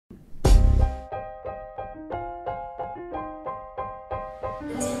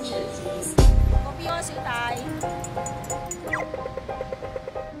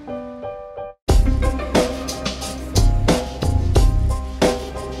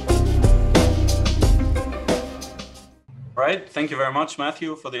right, thank you very much,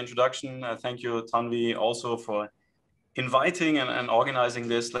 Matthew, for the introduction. Thank you, Tanvi, also for inviting and organizing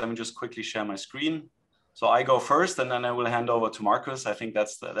this. Let me just quickly share my screen. So I go first, and then I will hand over to Marcus. I think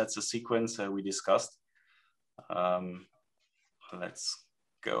that's the sequence we discussed. Let's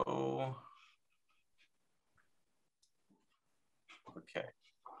go. Okay.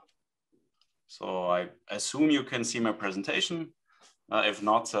 So I assume you can see my presentation. If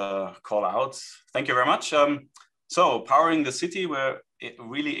not, call out. Thank you very much. So powering the city, we're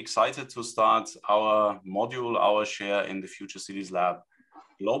really excited to start our module, our share in the Future Cities Lab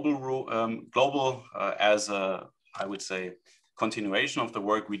global as a, I would say, continuation of the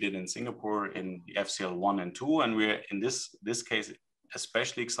work we did in Singapore in the FCL 1 and 2. And we're in this case,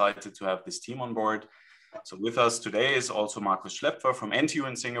 especially excited to have this team on board. So with us today is also Markus Schlepfer from NTU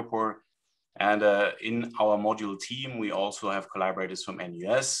in Singapore. And in our module team, we also have collaborators from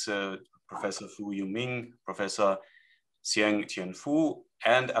NUS, Professor Fu Yuming, Professor Xiang Tianfu,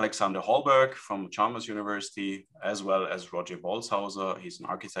 and Alexander Hallberg from Chalmers University, as well as Roger Bolshauser. He's an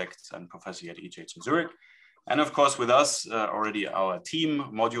architect and professor at ETH in Zurich. And of course, with us already our team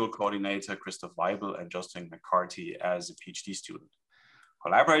module coordinator, Christoph Weibel, and Justin McCarthy as a PhD student.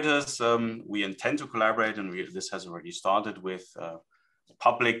 Collaborators, we intend to collaborate, and this has already started with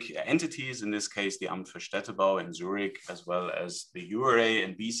public entities, in this case, the Amt für Städtebau in Zurich, as well as the URA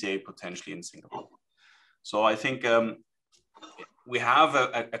and BCA potentially in Singapore. So I think we have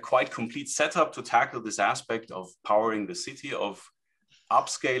a quite complete setup to tackle this aspect of powering the city, of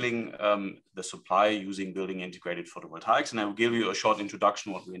upscaling the supply using building integrated photovoltaics. And I will give you a short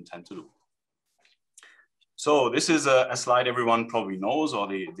introduction what we intend to do. So this is a slide everyone probably knows, or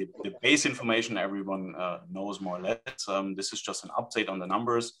the base information everyone knows more or less. This is just an update on the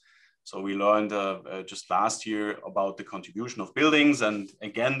numbers. So we learned just last year about the contribution of buildings, and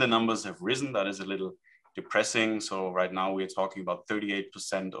again, the numbers have risen. That is a little depressing. So right now we're talking about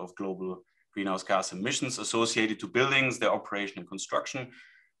 38% of global greenhouse gas emissions associated to buildings, their operation and construction,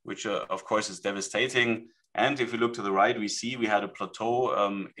 which of course is devastating. And if we look to the right, we see we had a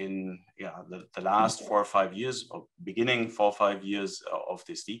plateau in the last 4 or 5 years, or beginning 4 or 5 years of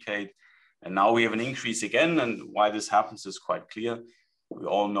this decade. And now we have an increase again. And why this happens is quite clear. We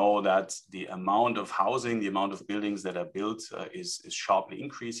all know that the amount of housing, the amount of buildings that are built is sharply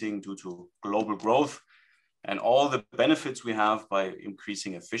increasing due to global growth. And all the benefits we have by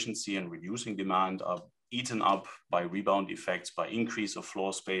increasing efficiency and reducing demand are eaten up by rebound effects, by increase of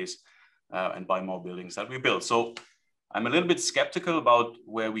floor space, and by more buildings that we build. So I'm a little bit skeptical about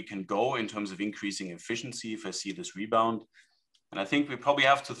where we can go in terms of increasing efficiency if I see this rebound. And I think we probably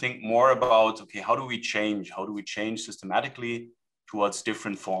have to think more about, okay, how do we change? How do we change systematically towards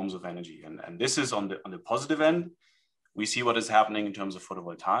different forms of energy? And this is on the positive end. We see what is happening in terms of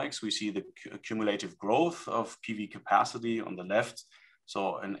photovoltaics. We see the cumulative growth of PV capacity on the left.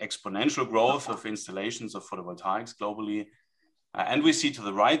 So an exponential growth of installations of photovoltaics globally. And we see to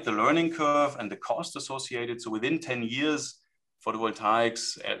the right, the learning curve and the cost associated. So within 10 years,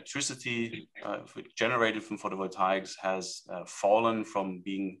 photovoltaics, electricity generated from photovoltaics has fallen from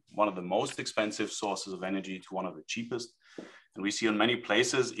being one of the most expensive sources of energy to one of the cheapest. And we see in many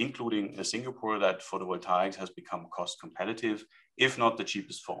places, including Singapore, that photovoltaics has become cost competitive, if not the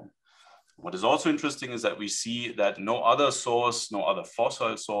cheapest form. What is also interesting is that we see that no other source, no other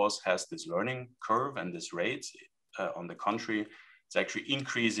fossil source has this learning curve and this rate. On the contrary, it's actually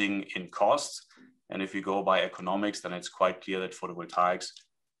increasing in costs. And if you go by economics, then it's quite clear that photovoltaics,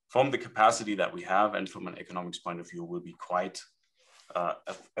 from the capacity that we have and from an economics point of view, will be quite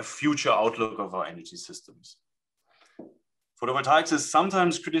a future outlook of our energy systems. Photovoltaics is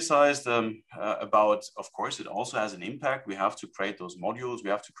sometimes criticized about, of course, it also has an impact. We have to create those modules, we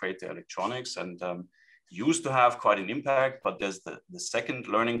have to create the electronics, and used to have quite an impact, but there's the second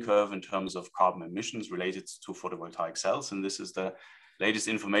learning curve in terms of carbon emissions related to photovoltaic cells. And this is the latest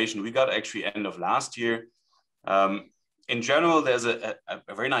information we got actually end of last year. In general, there's a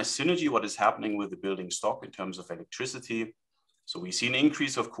very nice synergy what is happening with the building stock in terms of electricity. So we see an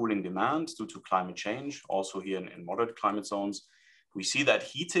increase of cooling demand due to climate change, also here in moderate climate zones. We see that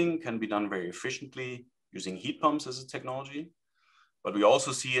heating can be done very efficiently using heat pumps as a technology. But we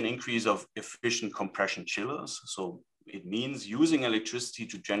also see an increase of efficient compression chillers. So it means using electricity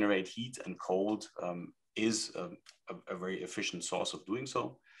to generate heat and cold is a very efficient source of doing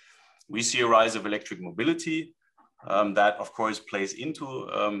so. We see a rise of electric mobility that, of course, plays into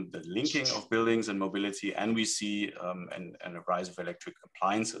the linking of buildings and mobility. And we see a rise of electric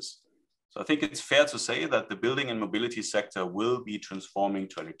appliances. So I think it's fair to say that the building and mobility sector will be transforming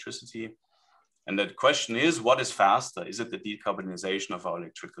to electricity. And the question is, what is faster? Is it the decarbonization of our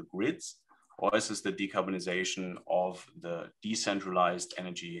electrical grids, or is this the decarbonization of the decentralized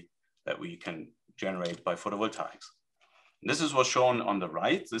energy that we can generate by photovoltaics? This is what's shown on the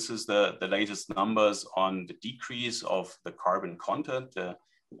right. This is the latest numbers on the decrease of the carbon content, the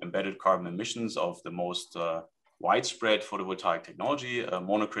embedded carbon emissions of the most widespread photovoltaic technology,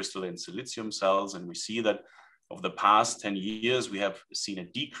 monocrystalline silicium cells. And we see that over the past 10 years, we have seen a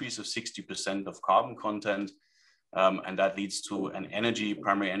decrease of 60% of carbon content. And that leads to an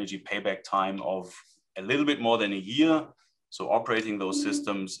primary energy payback time of a little bit more than a year. So operating those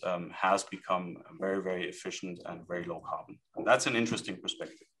systems has become very, very efficient and very low carbon. And that's an interesting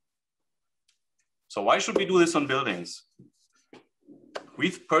perspective. So why should we do this on buildings?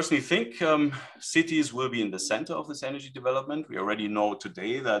 We personally think cities will be in the center of this energy development. We already know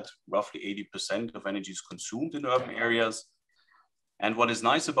today that roughly 80% of energy is consumed in urban areas. And what is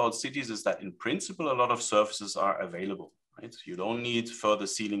nice about cities is that in principle, a lot of services are available. Right? You don't need further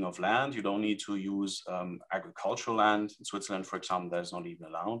sealing of land. You don't need to use agricultural land. In Switzerland, for example, that is not even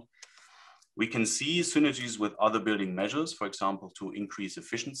allowed. We can see synergies with other building measures, for example, to increase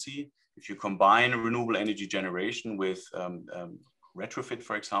efficiency. If you combine renewable energy generation with retrofit,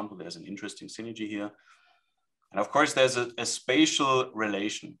 for example, there's an interesting synergy here. And of course, there's a spatial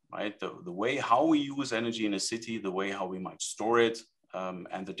relation, right? The way how we use energy in a city, the way how we might store it,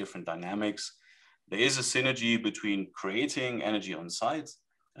 and the different dynamics. There is a synergy between creating energy on site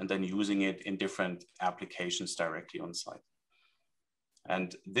and then using it in different applications directly on site.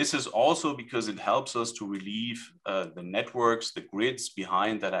 And this is also because it helps us to relieve the networks, the grids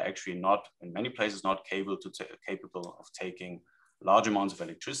behind that are actually not, in many places, not capable of taking large amounts of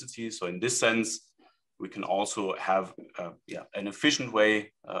electricity. So in this sense, we can also have an efficient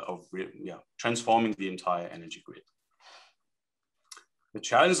way of transforming the entire energy grid. The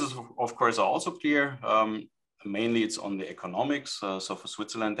challenges, of course, are also clear. Mainly it's on the economics. So for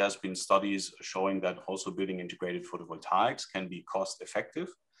Switzerland, there's been studies showing that also building integrated photovoltaics can be cost effective.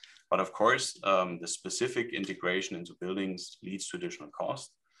 But of course, the specific integration into buildings leads to additional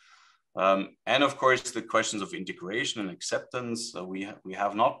cost. And of course, the questions of integration and acceptance, we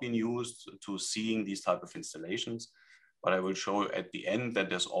have not been used to seeing these type of installations. But I will show at the end that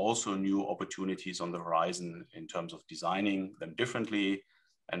there's also new opportunities on the horizon in terms of designing them differently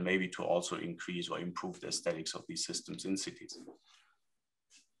and maybe to also increase or improve the aesthetics of these systems in cities.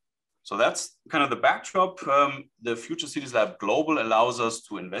 So that's kind of the backdrop. The Future Cities Lab Global allows us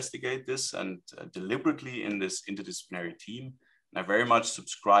to investigate this and deliberately in this interdisciplinary team. And I very much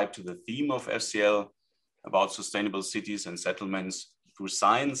subscribe to the theme of FCL about sustainable cities and settlements through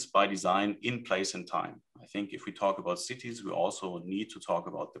science by design in place and time. I think if we talk about cities, we also need to talk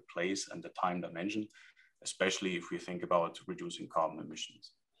about the place and the time dimension, especially if we think about reducing carbon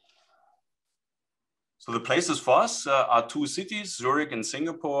emissions. So the places for us are two cities, Zurich and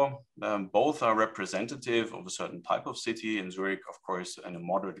Singapore. Both are representative of a certain type of city. In Zurich, of course, in a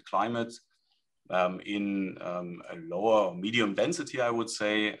moderate climate, in a lower or medium density, I would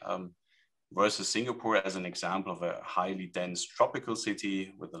say, versus Singapore as an example of a highly dense tropical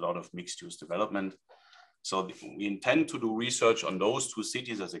city with a lot of mixed-use development. So we intend to do research on those two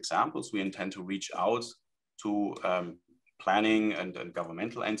cities as examples. We intend to reach out to planning and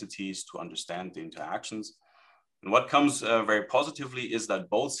governmental entities to understand the interactions. And what comes very positively is that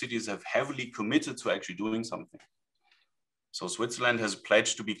both cities have heavily committed to actually doing something. So Switzerland has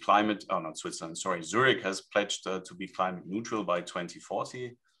pledged to be Zurich has pledged to be climate neutral by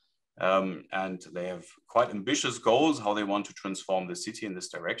 2040. And they have quite ambitious goals, how they want to transform the city in this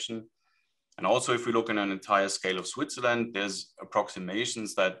direction. And also, if we look at an entire scale of Switzerland, there's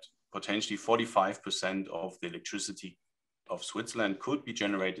approximations that potentially 45% of the electricity of Switzerland could be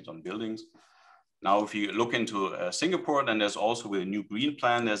generated on buildings. Now, if you look into Singapore, then there's also with a new green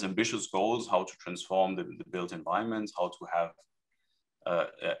plan, there's ambitious goals, how to transform the built environments, how to have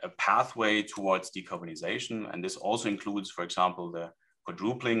a pathway towards decarbonization. And this also includes, for example, the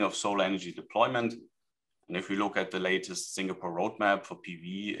quadrupling of solar energy deployment. And if we look at the latest Singapore roadmap for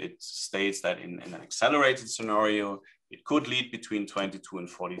PV, it states that in an accelerated scenario, it could lead between 22 and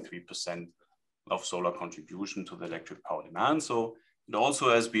 43% of solar contribution to the electric power demand. So it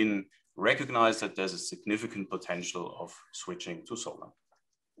also has been recognized that there's a significant potential of switching to solar.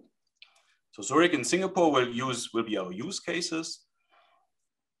 So Zurich and Singapore will be our use cases.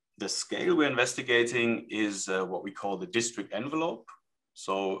 The scale we're investigating is what we call the district envelope.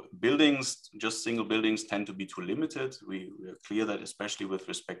 So buildings, just single buildings, tend to be too limited. We are clear that especially with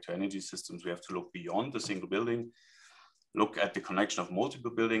respect to energy systems, we have to look beyond the single building, look at the connection of multiple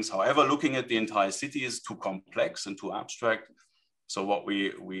buildings. However, looking at the entire city is too complex and too abstract. So what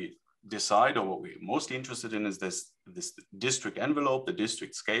we decide, or what we're mostly interested in, is this district envelope, the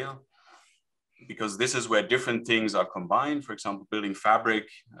district scale. because this is where different things are combined. For example, building fabric,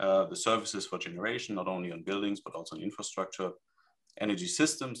 the services for generation, not only on buildings, but also on infrastructure, energy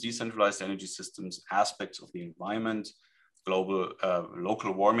systems, decentralized energy systems, aspects of the environment, global,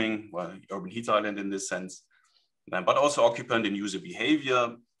 local warming, well, urban heat island in this sense, but also occupant and user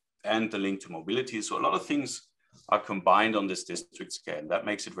behavior and the link to mobility. So a lot of things are combined on this district scale. That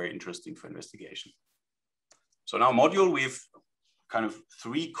makes it very interesting for investigation. So now module, we've kind of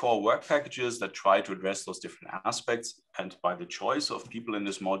 3 core work packages that try to address those different aspects. And by the choice of people in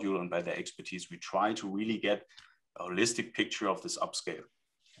this module and by their expertise, we try to really get a holistic picture of this upscale.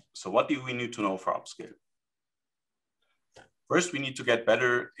 So what do we need to know for upscale? First, we need to get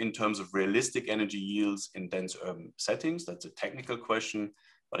better in terms of realistic energy yields in dense urban settings. That's a technical question.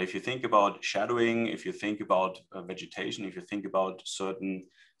 But if you think about shadowing, if you think about vegetation, if you think about certain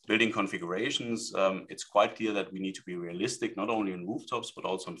building configurations, it's quite clear that we need to be realistic, not only on rooftops, but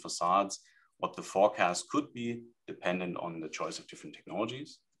also on facades, what the forecast could be dependent on the choice of different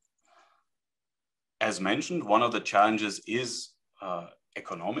technologies. As mentioned, one of the challenges is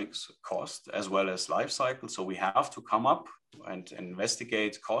economics, cost, as well as life cycle. So we have to come up and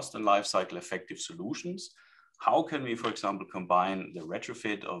investigate cost and life cycle effective solutions. How can we, for example, combine the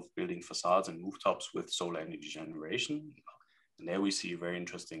retrofit of building facades and rooftops with solar energy generation? And there we see very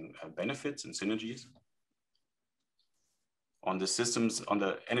interesting benefits and synergies. On the systems, on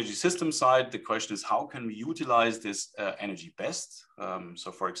the energy system side, the question is how can we utilize this energy best?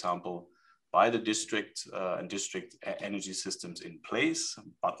 So for example, by the district and district energy systems in place,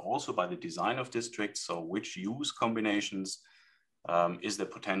 but also by the design of districts. So which use combinations is there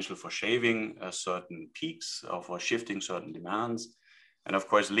potential for shaving certain peaks or for shifting certain demands? And of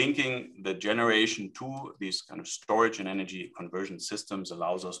course, linking the generation to these kind of storage and energy conversion systems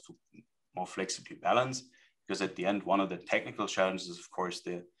allows us to more flexibly balance, because at the end, one of the technical challenges is, of course,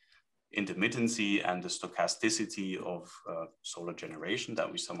 the intermittency and the stochasticity of solar generation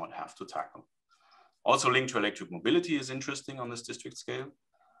that we somewhat have to tackle. Also linked to electric mobility is interesting on this district scale.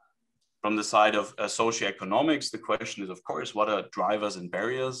 From the side of socioeconomics, the question is, of course, what are drivers and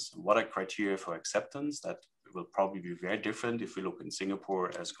barriers? What are criteria for acceptance? That will probably be very different if we look in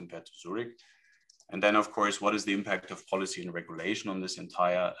Singapore as compared to Zurich. And then, of course, what is the impact of policy and regulation on this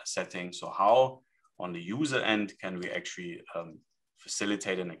entire setting? So how, on the user end, can we actually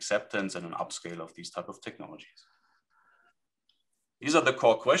facilitate an acceptance and an upscale of these type of technologies? These are the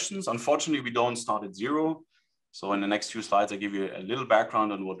core questions. Unfortunately, we don't start at zero. So in the next few slides, I give you a little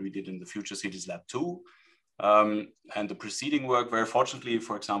background on what we did in the Future Cities Lab 2. And the preceding work, very fortunately,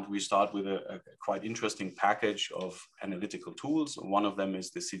 for example, we start with a quite interesting package of analytical tools. One of them is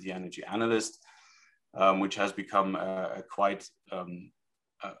the City Energy Analyst, which has become a quite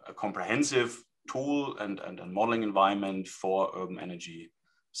a comprehensive tool and modeling environment for urban energy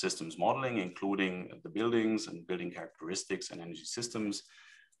systems modeling, including the buildings and building characteristics and energy systems,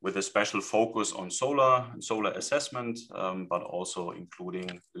 with a special focus on solar and solar assessment, but also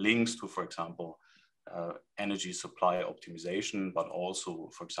including links to, for example, energy supply optimization, but also,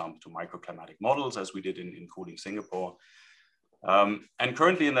 for example, to microclimatic models, as we did in Cooling Singapore. And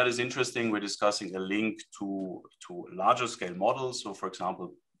currently, and that is interesting, we're discussing a link to larger scale models. So for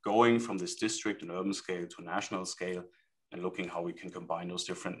example, going from this district and urban scale to national scale and looking how we can combine those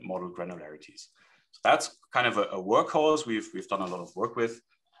different model granularities. So that's kind of a workhorse we've done a lot of work with.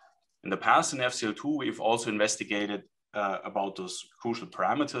 In the past in FCL2, we've also investigated about those crucial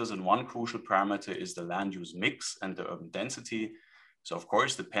parameters. And one crucial parameter is the land use mix and the urban density. So of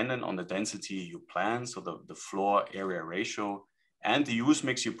course, dependent on the density you plan, so the floor area ratio and the use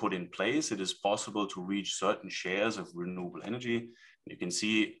mix you put in place, it is possible to reach certain shares of renewable energy. You can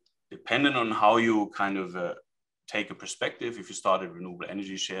see, depending on how you kind of take a perspective, if you start at renewable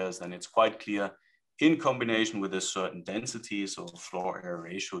energy shares, then it's quite clear in combination with a certain density, so floor area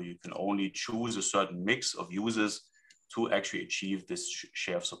ratio, you can only choose a certain mix of uses to actually achieve this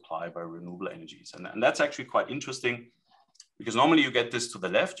share of supply by renewable energies. And that's actually quite interesting, because normally you get this to the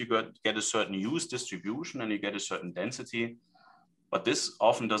left, you get a certain use distribution and you get a certain density, but this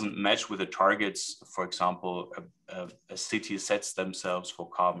often doesn't match with the targets. For example, a city sets themselves for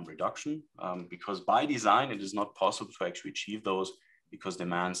carbon reduction, because by design, it is not possible to actually achieve those because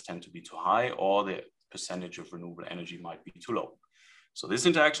demands tend to be too high or the percentage of renewable energy might be too low. So this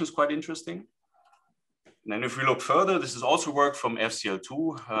interaction is quite interesting. And then if we look further, this is also work from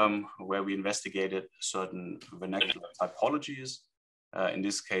FCL2, where we investigated certain vernacular typologies, in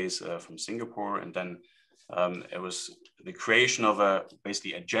this case from Singapore. And then it was the creation of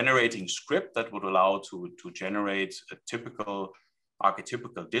basically a generating script that would allow to generate a typical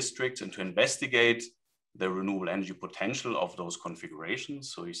archetypical district and to investigate the renewable energy potential of those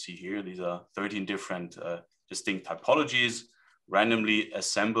configurations. So you see here, these are 13 different distinct typologies randomly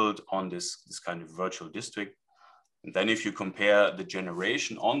assembled on this kind of virtual district. And then if you compare the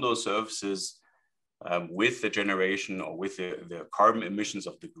generation on those surfaces with the generation or with the carbon emissions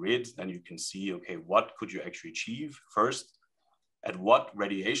of the grid, then you can see, okay, what could you actually achieve first? At what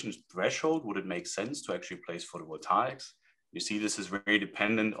radiation threshold would it make sense to actually place photovoltaics? You see, this is very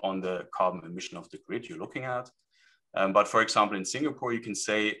dependent on the carbon emission of the grid you're looking at. But for example, in Singapore, you can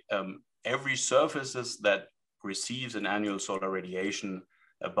say every surfaces that receives an annual solar radiation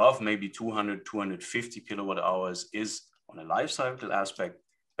above maybe 200, 250 kilowatt hours is on a life cycle aspect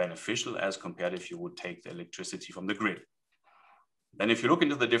beneficial as compared if you would take the electricity from the grid. Then if you look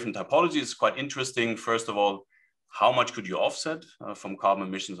into the different typologies, it's quite interesting. First of all, how much could you offset from carbon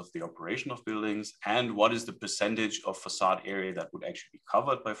emissions of the operation of buildings? And what is the percentage of facade area that would actually be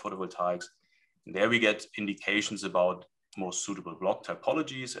covered by photovoltaics? And there we get indications about most suitable block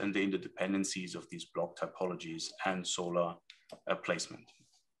typologies and the interdependencies of these block typologies and solar placement.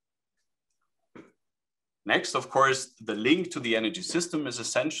 Next, of course, the link to the energy system is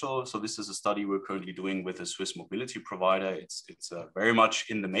essential. So this is a study we're currently doing with a Swiss mobility provider. It's very much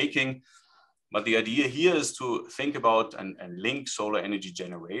in the making. But the idea here is to think about and link solar energy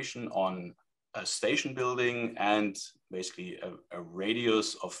generation on a station building and basically a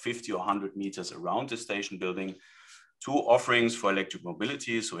radius of 50 or 100 meters around the station building to offerings for electric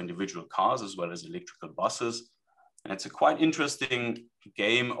mobility, so individual cars as well as electrical buses. And it's a quite interesting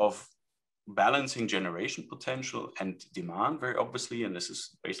game of balancing generation potential and demand very obviously, and this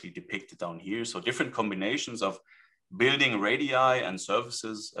is basically depicted down here. So different combinations of building radii and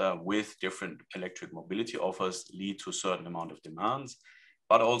services with different electric mobility offers lead to a certain amount of demands,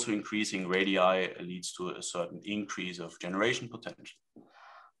 but also increasing radii leads to a certain increase of generation potential.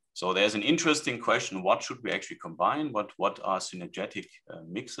 So there's an interesting question, what should we actually combine? What are synergetic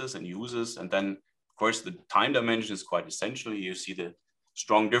mixes and uses? And then, of course, the time dimension is quite essential. You see the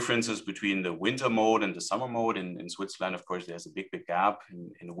strong differences between the winter mode and the summer mode. In Switzerland, of course, there's a big gap.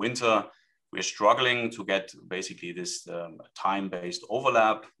 In winter, we're struggling to get basically this time-based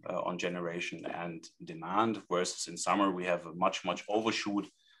overlap on generation and demand, versus in summer, we have a much overshoot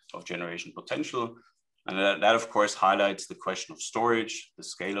of generation potential. And that of course highlights the question of storage, the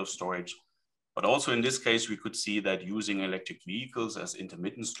scale of storage. But also in this case, we could see that using electric vehicles as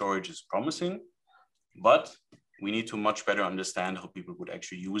intermittent storage is promising, but we need to much better understand how people would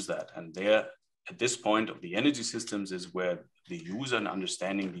actually use that. And there, at this point of the energy systems is where the user and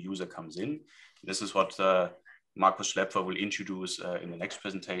understanding the user comes in. This is what Markus Schlepfer will introduce in the next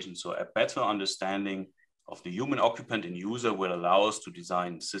presentation. So a better understanding of the human occupant and user will allow us to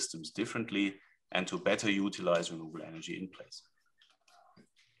design systems differently and to better utilize renewable energy in place.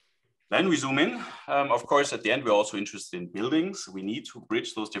 Then we zoom in. Of course, at the end, we're also interested in buildings. We need to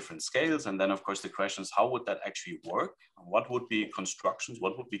bridge those different scales. And then, of course, the question is, how would that actually work? What would be constructions?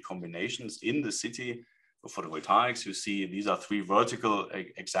 What would be combinations in the city for photovoltaics? You see, these are three vertical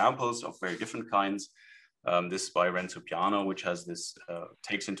examples of very different kinds. This is by Renzo Piano, which has this,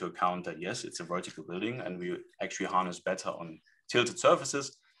 takes into account that, yes, it's a vertical building and we actually harness better on tilted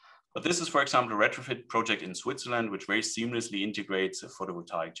surfaces. But this is, for example, a retrofit project in Switzerland, which very seamlessly integrates a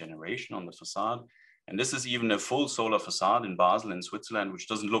photovoltaic generation on the facade. And this is even a full solar facade in Basel in Switzerland, which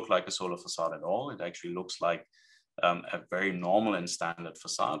doesn't look like a solar facade at all. It actually looks like a very normal and standard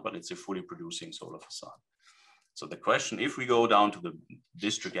facade, but it's a fully producing solar facade. So the question, if we go down to the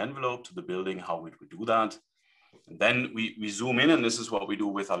district envelope, to the building, how would we do that? And then we zoom in, and this is what we do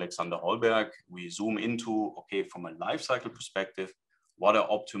with Alexander Holberg. We zoom into, okay, from a life cycle perspective, what are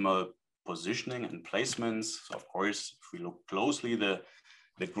optimal positioning and placements? So of course, if we look closely, the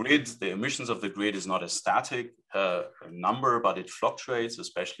grid, the emissions of the grid is not a static number, but it fluctuates,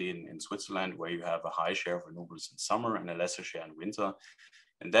 especially in Switzerland, where you have a high share of renewables in summer and a lesser share in winter.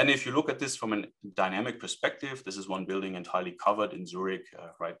 And then if you look at this from a dynamic perspective, this is one building entirely covered in Zurich,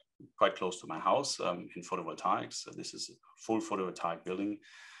 quite close to my house in photovoltaics. So this is a full photovoltaic building.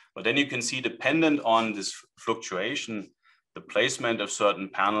 But then you can see, dependent on this fluctuation, the placement of certain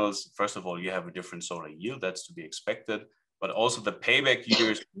panels, first of all, you have a different solar yield, that's to be expected, but also the payback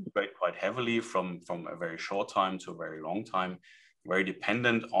years quite heavily from a very short time to a very long time, very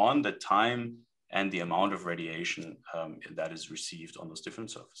dependent on the time and the amount of radiation that is received on those different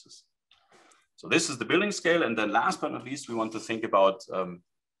surfaces. So this is the building scale. And then last but not least, we want to think about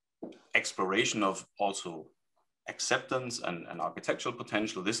exploration of also acceptance and architectural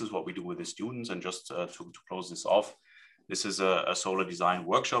potential. This is what we do with the students. And just to close this off, this is a solar design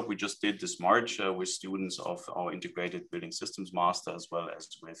workshop we just did this March with students of our integrated building systems master, as well as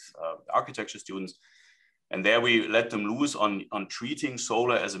with architecture students. And there we let them loose on treating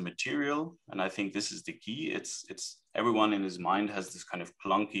solar as a material. And I think this is the key. It's everyone in his mind has this kind of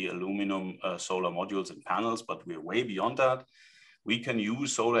clunky aluminum solar modules and panels, but we're way beyond that. We can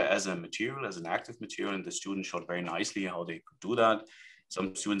use solar as a material, as an active material, and the students showed very nicely how they could do that.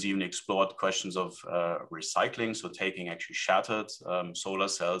 Some students even explored questions of recycling, so taking actually shattered solar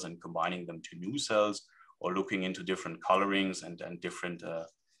cells and combining them to new cells, or looking into different colorings and different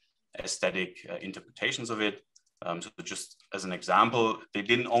aesthetic interpretations of it. So just as an example, they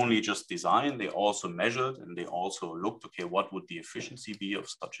didn't only just design, they also measured, and they also looked, okay, what would the efficiency be of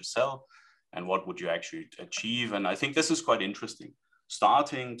such a cell? And what would you actually achieve? And I think this is quite interesting.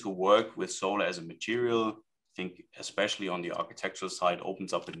 Starting to work with solar as a material, I think especially on the architectural side,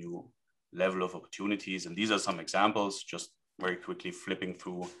 opens up a new level of opportunities. And these are some examples, just very quickly flipping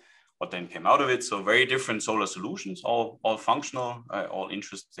through what then came out of it. So very different solar solutions, all functional, all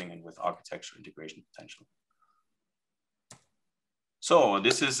interesting, and with architectural integration potential. So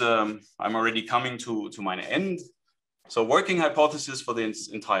this is, I'm already coming to my end. So working hypothesis for the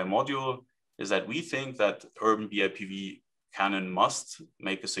entire module is that we think that urban BIPV can and must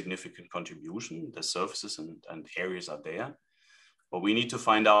make a significant contribution. The surfaces and areas are there, but we need to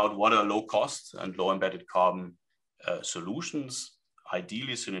find out what are low cost and low embedded carbon solutions,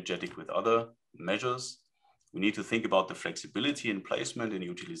 ideally synergetic with other measures. We need to think about the flexibility in placement and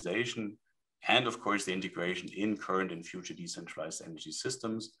utilization, and of course the integration in current and future decentralized energy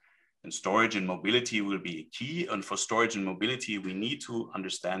systems. And storage and mobility will be key. And for storage and mobility, we need to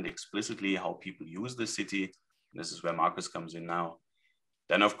understand explicitly how people use the city. This is where Markus comes in now.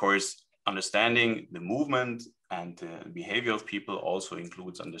 Then, of course, understanding the movement and the behavior of people also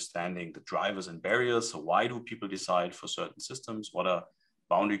includes understanding the drivers and barriers. So why do people decide for certain systems? What are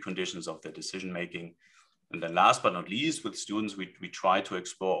boundary conditions of their decision-making? And then last but not least, with students, we try to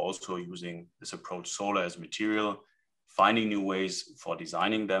explore also using this approach, solar as material, finding new ways for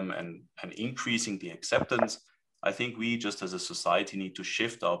designing them and increasing the acceptance. I think we just as a society need to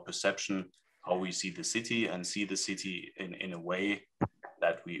shift our perception, how we see the city, and see the city in a way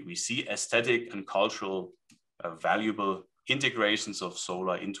that we see aesthetic and cultural valuable integrations of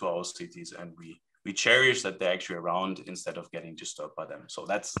solar into our cities, and we cherish that they're actually around instead of getting disturbed by them. So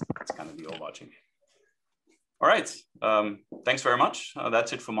that's kind of the overarching. All right, thanks very much.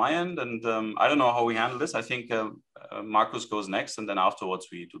 That's it from my end. And I don't know how we handle this. I think Markus goes next, and then afterwards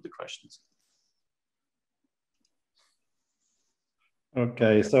we do the questions.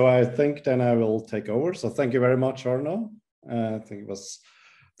 Okay, so I think then I will take over. So thank you very much, Arno. I think it was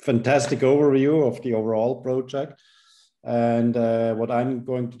a fantastic overview of the overall project. And what I'm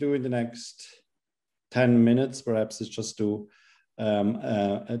going to do in the next 10 minutes, perhaps, is just to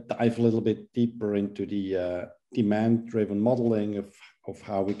dive a little bit deeper into the demand-driven modeling of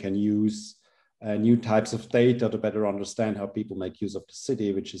how we can use new types of data to better understand how people make use of the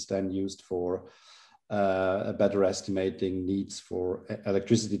city, which is then used for a better estimating needs for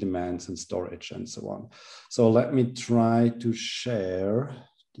electricity demands and storage and so on. So let me try to share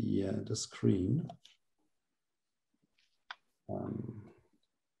the screen.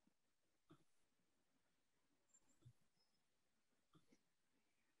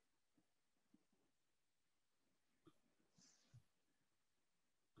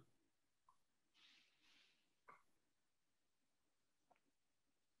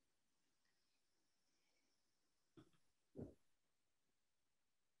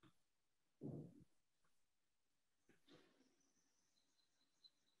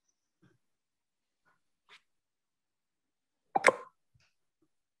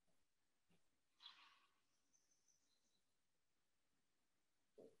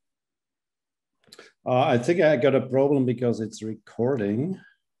 I think I got a problem because it's recording.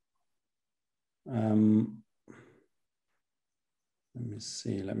 Let me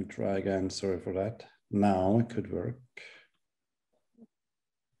see, let me try again. Sorry for that. Now it could work.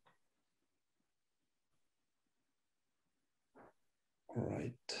 All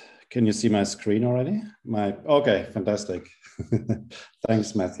right. Can you see my screen already? Okay, fantastic.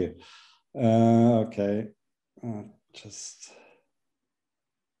 Thanks, Matthew. Okay, just.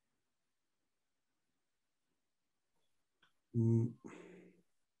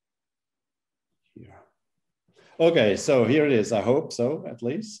 Here. Okay, so here it is. I hope so, at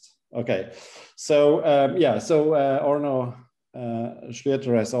least. Okay, so yeah, so Arno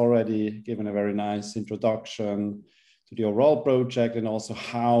Schlüter has already given a very nice introduction to the overall project and also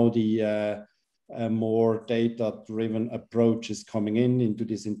how the more data-driven approach is coming into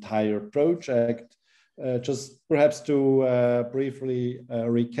this entire project. Just perhaps to briefly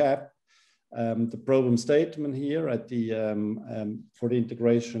recap. The problem statement here at the for the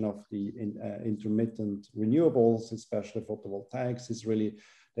integration of the intermittent renewables, especially photovoltaics, is really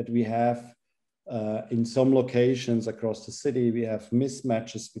that we have in some locations across the city, we have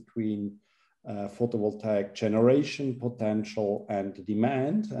mismatches between photovoltaic generation potential and the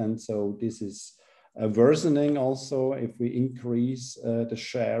demand. And so this is worsening also if we increase the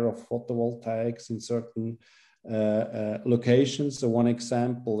share of photovoltaics in certain locations. So one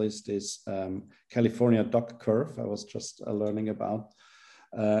example is this California duck curve I was just learning about.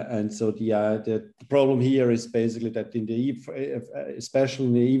 And so the problem here is basically that in the especially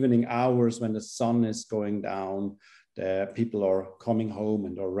in the evening hours when the sun is going down, the people are coming home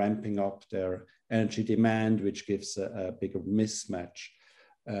and are ramping up their energy demand, which gives a bigger mismatch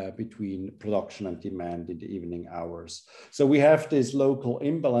between production and demand in the evening hours. So we have these local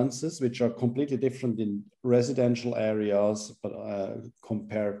imbalances, which are completely different in residential areas, but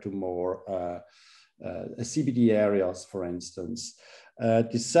compared to more CBD areas, for instance.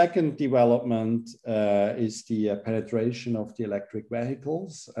 The second development is the penetration of the electric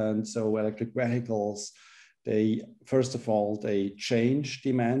vehicles. And so electric vehicles, first of all, they change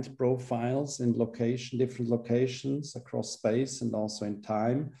demand profiles in different locations across space and also in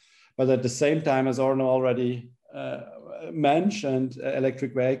time. But at the same time, as Arno already mentioned,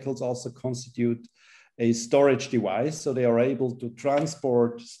 electric vehicles also constitute a storage device. So they are able to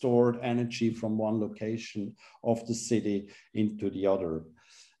transport stored energy from one location of the city into the other.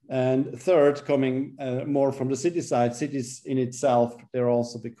 And third, coming more from the city side, cities in itself, they're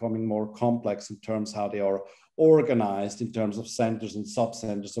also becoming more complex in terms of how they are organized in terms of centers and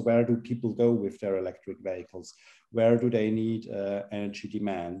sub-centers. So where do people go with their electric vehicles? Where do they need energy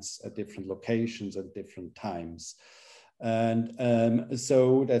demands at different locations at different times? And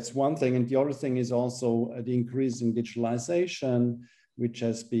so that's one thing. And the other thing is also the increasing digitalization, which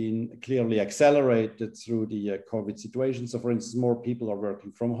has been clearly accelerated through the COVID situation. So for instance, more people are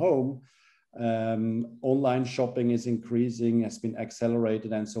working from home. Online shopping is increasing, has been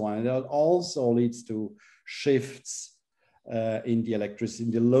accelerated and so on. And that also leads to shifts in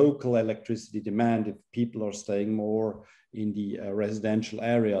the local electricity demand if people are staying more in the residential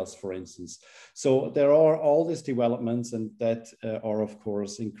areas, for instance. So there are all these developments and that are of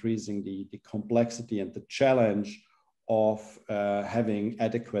course increasing the complexity and the challenge of having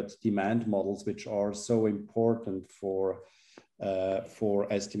adequate demand models, which are so important for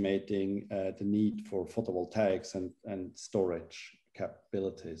estimating the need for photovoltaics and storage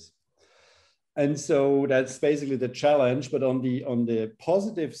capabilities. And so that's basically the challenge. But on the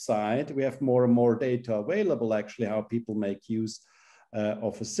positive side, we have more and more data available, actually, how people make use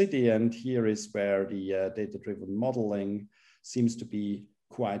of a city. And here is where the data-driven modeling seems to be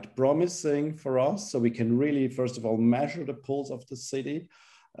quite promising for us. So we can really, first of all, measure the pulse of the city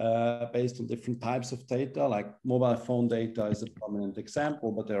based on different types of data, like mobile phone data is a prominent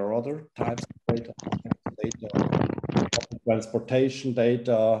example, but there are other types of data, transportation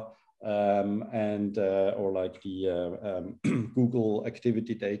data, or like the Google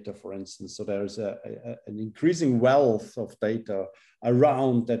activity data, for instance. So there's an increasing wealth of data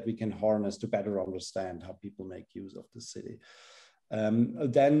around that we can harness to better understand how people make use of the city.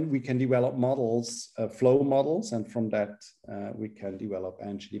 Then we can develop models, flow models, and from that we can develop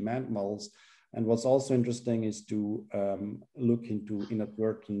energy demand models. And what's also interesting is to look into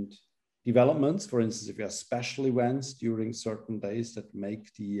inadvertent developments. For instance, if you have special events during certain days that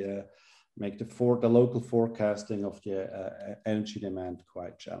make the local forecasting of the energy demand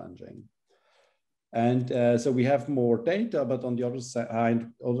quite challenging. And so we have more data, but on the other side,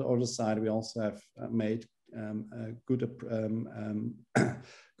 we also have made good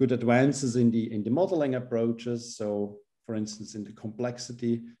advances in the modeling approaches. So, for instance, in the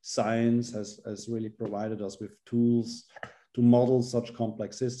complexity, science has really provided us with tools to model such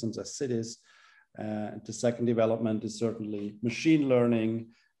complex systems as cities. The second development is certainly machine learning,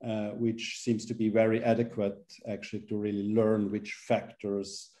 which seems to be very adequate actually to really learn which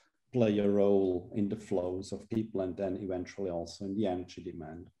factors play a role in the flows of people and then eventually also in the energy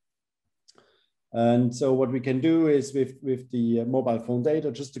demand. And so what we can do is with the mobile phone data,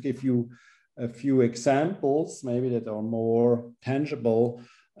 just to give you a few examples, maybe that are more tangible.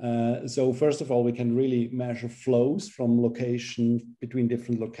 So first of all, we can really measure flows from location between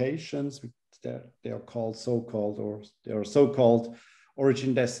different locations. They are called so-called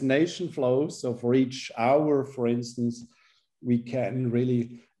origin destination flows. So for each hour, for instance, we can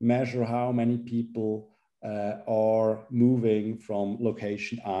really measure how many people are moving from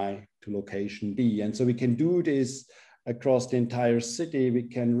location I to location B. And so we can do this across the entire city. We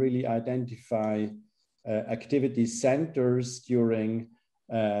can really identify activity centers during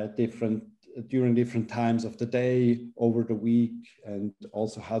different during different times of the day, over the week, and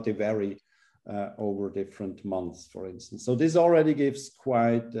also how they vary over different months, for instance. So this already gives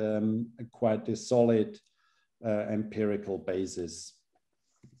quite a solid empirical basis.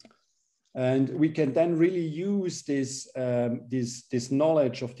 And we can then really use this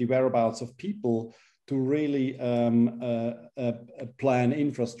knowledge of the whereabouts of people to really plan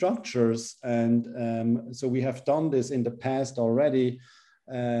infrastructures. And so we have done this in the past already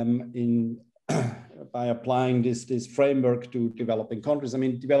by applying this framework to developing countries. I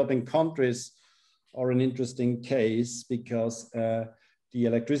mean, developing countries are an interesting case because the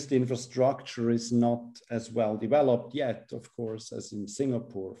electricity infrastructure is not as well developed yet, of course, as in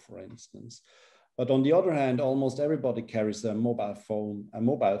Singapore, for instance. But on the other hand, almost everybody carries a mobile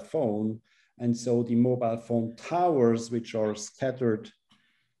phone. And so the mobile phone towers, which are scattered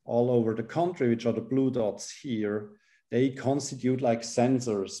all over the country, which are the blue dots here, they constitute like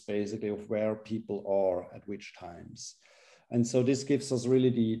sensors, basically, of where people are at which times. And so this gives us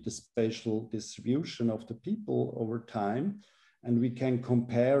really the spatial distribution of the people over time. And we can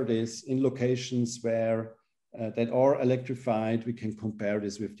compare this in locations where that are electrified. We can compare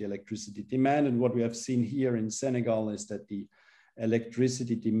this with the electricity demand. And what we have seen here in Senegal is that the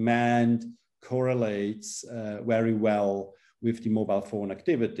electricity demand correlates very well with the mobile phone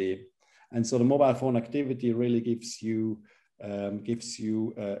activity. And so the mobile phone activity really gives you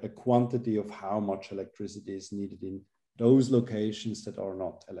a quantity of how much electricity is needed in those locations that are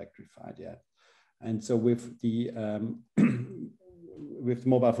not electrified yet. And so with the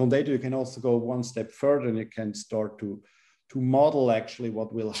mobile phone data, you can also go one step further, and you can start to model actually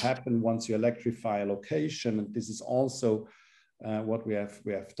what will happen once you electrify a location. And this is also what we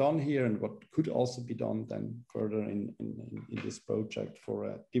have done here, and what could also be done then further in this project for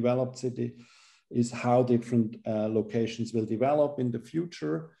a developed city, is how different locations will develop in the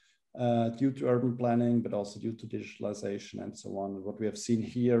future due to urban planning, but also due to digitalization and so on. And what we have seen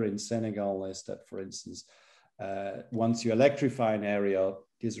here in Senegal is that, for instance, once you electrify an area,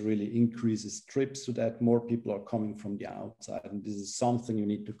 this really increases trips to that. More people are coming from the outside. And this is something you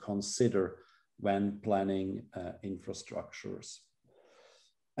need to consider when planning infrastructures.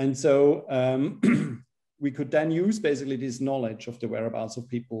 And so we could then use basically this knowledge of the whereabouts of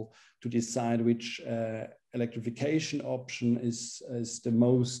people to decide which electrification option is the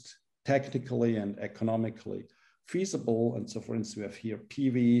most technically and economically feasible. And so, for instance, we have here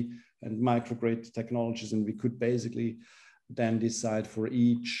PV and microgrid technologies, and we could basically then decide for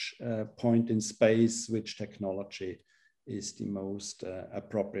each point in space which technology is the most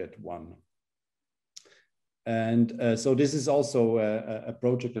appropriate one. And so this is also a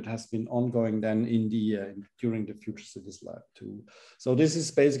project that has been ongoing then during the Future Cities Lab too. So this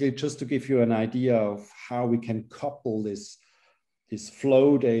is basically just to give you an idea of how we can couple this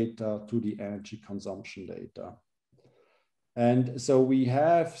flow data to the energy consumption data. And so we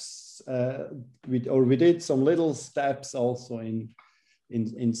have, we did some little steps also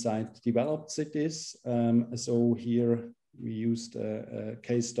inside developed cities. So here we used a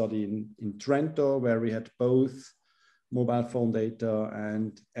case study in Trento, where we had both mobile phone data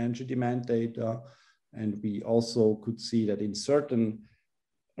and energy demand data. And we also could see that in certain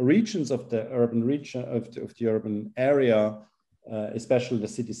regions of the urban region, of the urban area, especially the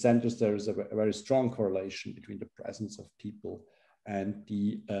city centers, there is a very strong correlation between the presence of people and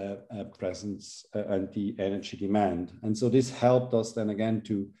the presence and the energy demand. And so this helped us then again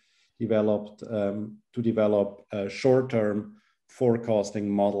to develop short-term forecasting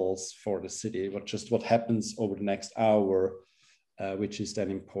models for the city, what happens over the next hour, which is then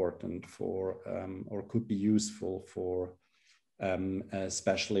important for or could be useful for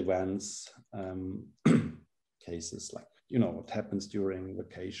special events, cases like, you know, what happens during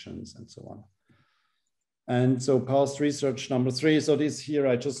vacations and so on. And so past research number 3. So this here,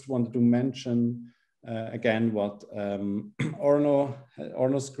 I just wanted to mention again what Orno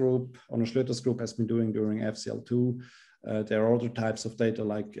Schlöter's group has been doing during FCL2. There are other types of data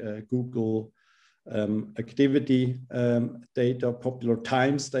like Google activity data, popular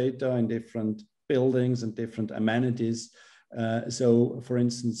times data in different buildings and different amenities. So for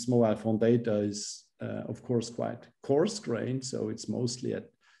instance, mobile phone data is of course quite coarse-grained, so it's mostly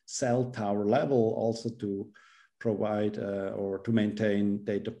at cell tower level, also to provide or to maintain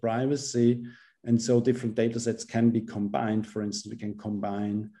data privacy. And so different data sets can be combined. For instance, we can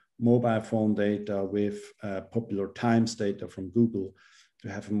combine mobile phone data with popular times data from Google to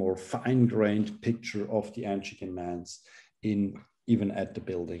have a more fine-grained picture of the energy demands even at the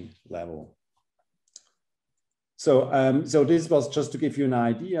building level. So, so this was just to give you an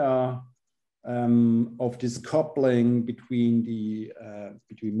idea of this coupling between the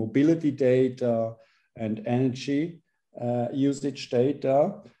between mobility data and energy usage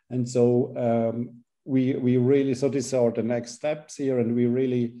data. And so we really, so these are the next steps here, and we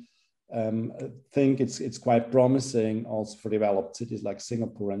really think it's quite promising also for developed cities like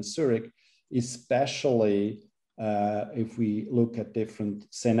Singapore and Zurich, especially if we look at different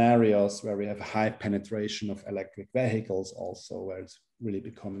scenarios where we have high penetration of electric vehicles, also where it's really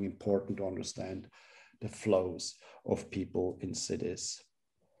becoming important to understand the flows of people in cities.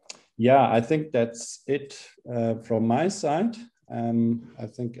 Yeah, I think that's it from my side. I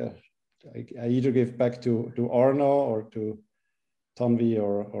think I either give back to Arno or to Tanvi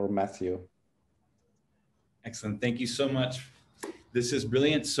or Matthew. Excellent. Thank you so much. This is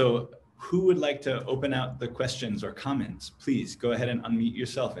brilliant. So who would like to open out the questions or comments? Please go ahead and unmute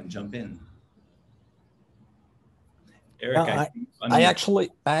yourself and jump in. Eric, I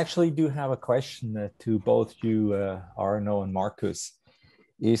actually do have a question to both you, Arno and Marcus.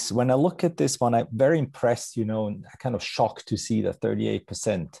 Is when I look at this one, I'm very impressed, you know, and kind of shocked to see that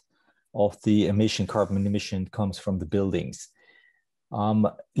 38% of the carbon emission comes from the buildings.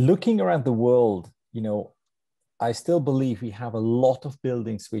 Looking around the world, you know, I still believe we have a lot of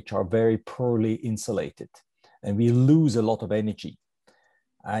buildings which are very poorly insulated, and we lose a lot of energy.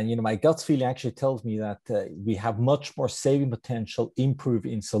 And, you know, my gut feeling actually tells me that we have much more saving potential, improve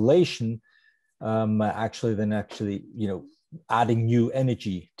insulation, actually than you know, adding new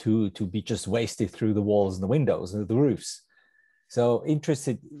energy to be just wasted through the walls and the windows and the roofs. So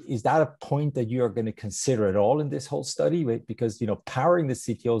interested, is that a point that you are going to consider at all in this whole study? Because, you know, powering the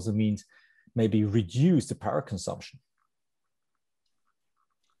city also means maybe reduce the power consumption.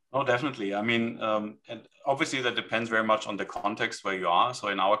 Oh, definitely. I mean, and obviously that depends very much on the context where you are. So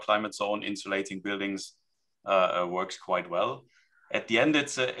in our climate zone, insulating buildings works quite well. At the end,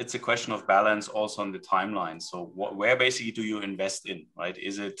 it's a question of balance also on the timeline. So where basically do you invest in, right?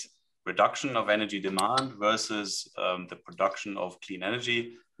 Is it reduction of energy demand versus the production of clean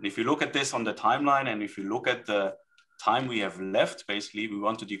energy? And if you look at this on the timeline, and if you look at the time we have left, basically we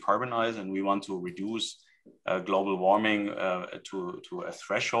want to decarbonize and we want to reduce global warming to a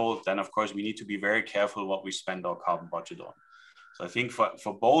threshold, then of course we need to be very careful what we spend our carbon budget on. So I think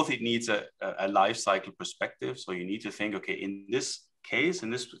for both, it needs a life cycle perspective. So you need to think, okay, in this case, in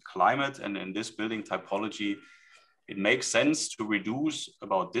this climate and in this building typology, it makes sense to reduce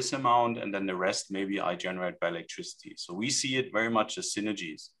about this amount, and then the rest maybe I generate by electricity. So we see it very much as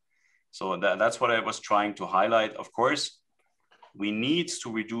synergies. So that's what I was trying to highlight. Of course, we need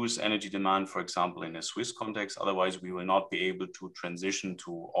to reduce energy demand, for example, in a Swiss context. Otherwise, we will not be able to transition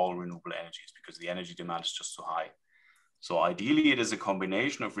to all renewable energies because the energy demand is just too high. So ideally, it is a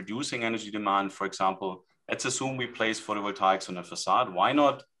combination of reducing energy demand. For example, let's assume we place photovoltaics on a facade. Why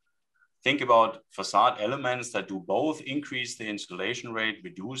not think about facade elements that do both increase the insulation rate,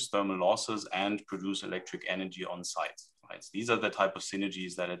 reduce thermal losses, and produce electric energy on site? Right? So these are the type of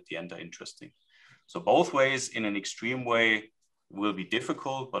synergies that at the end are interesting. So both ways in an extreme way will be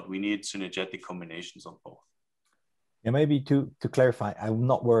difficult, but we need synergetic combinations of both. Yeah, maybe to clarify, I'm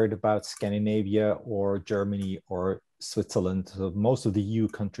not worried about Scandinavia or Germany or Switzerland. So most of the EU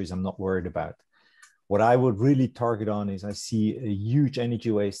countries I'm not worried about. What I would really target on is I see a huge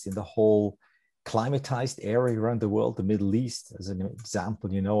energy waste in the whole climatized area around the world, the Middle East, as an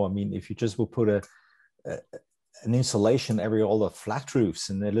example. You know, I mean, if you just will put an insulation over all the flat roofs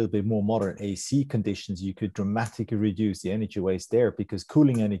and a little bit more modern AC conditions, you could dramatically reduce the energy waste there, because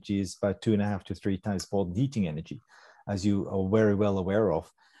cooling energy is about 2.5 to 3 times more than heating energy, as you are very well aware of.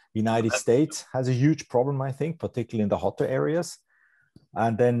 The United States has a huge problem, I think, particularly in the hotter areas.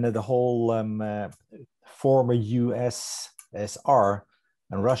 And then the whole former USSR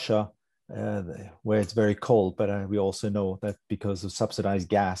and Russia, where it's very cold, but we also know that because of subsidized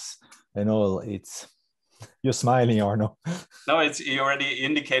gas and oil, it's... You're smiling, Arno. No, you already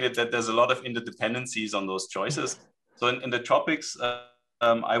indicated that there's a lot of interdependencies on those choices. So in the tropics,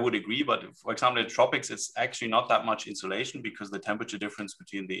 I would agree, but for example, in the tropics, it's actually not that much insulation because the temperature difference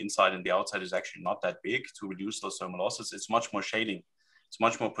between the inside and the outside is actually not that big to reduce those thermal losses. It's much more shading. It's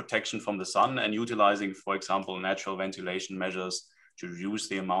much more protection from the sun and utilizing, for example, natural ventilation measures to reduce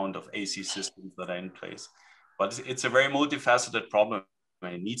the amount of AC systems that are in place. But it's a very multifaceted problem.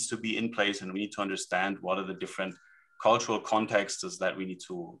 It needs to be in place, and we need to understand what are the different cultural contexts that we need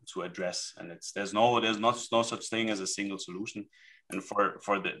to address. And there's no such thing as a single solution. And for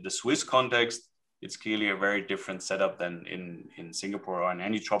the Swiss context, it's clearly a very different setup than in Singapore or in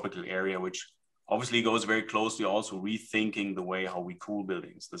any tropical area, which obviously goes very closely also rethinking the way how we cool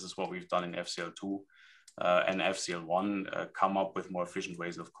buildings. This is what we've done in FCL2. and FCL1 come up with more efficient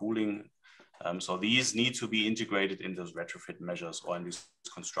ways of cooling. So these need to be integrated in those retrofit measures or in these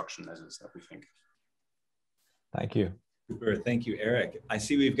construction measures that we think. Thank you. Super, thank you, Eric. I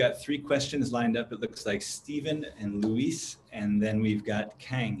see we've got 3 questions lined up. It looks like Stephen and Luis, and then we've got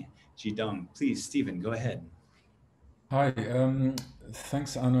Kang Jidong. Please, Stephen, go ahead. Hi,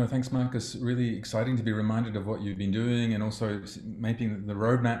 thanks Arno, thanks Marcus. Really exciting to be reminded of what you've been doing and also making the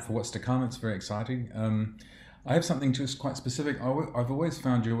roadmap for what's to come. It's very exciting. I have something just quite specific. I've always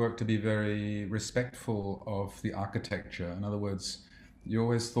found your work to be very respectful of the architecture. In other words, you're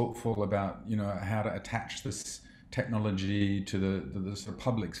always thoughtful about, you know, how to attach this technology to the sort of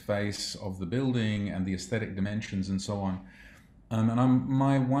public space of the building and the aesthetic dimensions and so on. And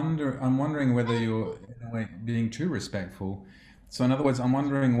I'm wondering whether you're in a way being too respectful. So in other words, I'm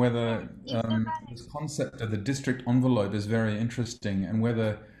wondering whether this concept of the district envelope is very interesting, and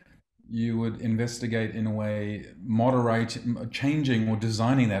whether you would investigate in a way changing or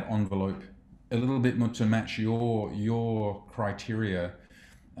designing that envelope a little bit more to match your criteria.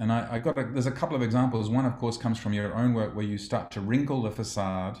 And there's a couple of examples. One, of course, comes from your own work where you start to wrinkle the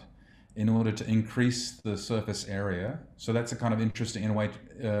facade in order to increase the surface area. So that's a kind of interesting, in a way,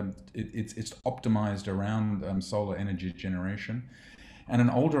 it's optimized around solar energy generation. And an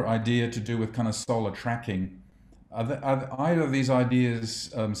older idea to do with kind of solar tracking. Are either of these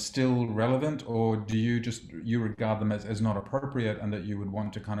ideas still relevant, or do you regard them as not appropriate, and that you would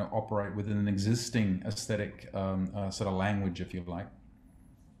want to kind of operate within an existing aesthetic sort of language, if you like?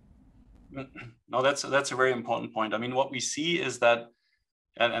 No, that's a very important point. I mean, what we see is that,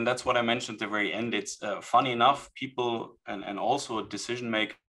 and that's what I mentioned at the very end, it's funny enough, people and also decision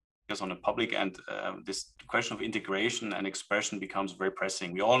makers on the public end, this question of integration and expression becomes very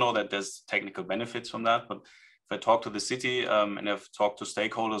pressing. We all know that there's technical benefits from that, but if I talk to the city and I've talked to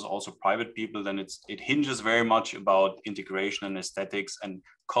stakeholders, also private people, then it hinges very much about integration and aesthetics and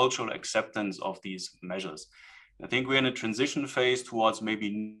cultural acceptance of these measures. I think we're in a transition phase towards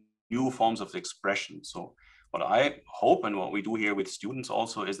maybe new forms of expression. So what I hope and what we do here with students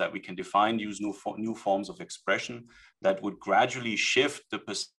also is that we can use new forms of expression that would gradually shift the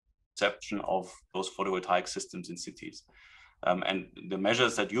perception of those photovoltaic systems in cities. And the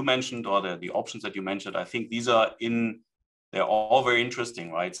measures that you mentioned, or the options that you mentioned, I think they're all very interesting,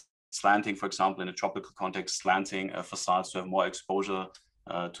 right? Slanting, for example, in a tropical context, slanting facades to have more exposure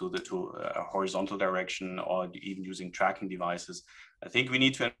to a horizontal direction, or even using tracking devices. I think we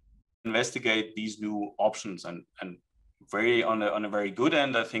need to investigate these new options, and on a very good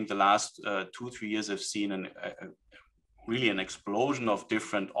end, I think the last 2-3 years have seen really an explosion of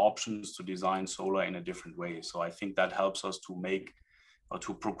different options to design solar in a different way. So I think that helps us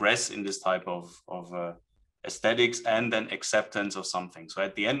to progress in this type of aesthetics and then acceptance of something. So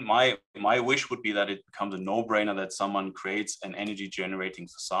at the end, my wish would be that it becomes a no-brainer that someone creates an energy generating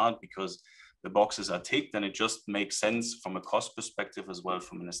facade, because the boxes are ticked and it just makes sense from a cost perspective as well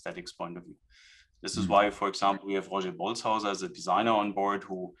from an aesthetics point of view. This is why, for example, we have Roger Bolzhauser as a designer on board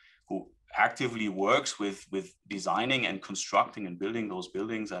who actively works with designing and constructing and building those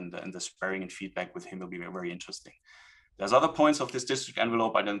buildings, and the sparring and feedback with him will be very, very interesting. There's other points of this district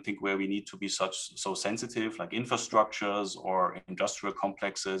envelope, I don't think, where we need to be so sensitive, like infrastructures or industrial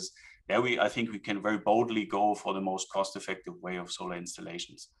complexes. There I think we can very boldly go for the most cost-effective way of solar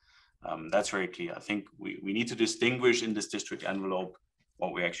installations. That's very clear. I think we need to distinguish in this district envelope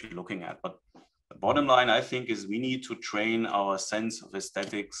what we're actually looking at. But the bottom line, I think, is we need to train our sense of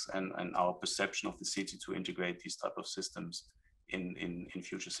aesthetics and our perception of the city to integrate these type of systems in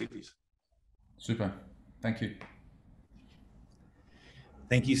future cities. Super. Thank you.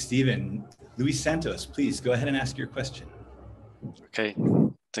 Thank you, Stephen. Luis Santos, please go ahead and ask your question. Okay.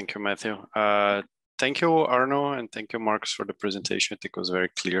 Thank you, Matthew. Thank you, Arno, and thank you, Marcus, for the presentation. I think it was very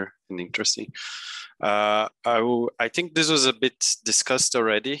clear and interesting. I think this was a bit discussed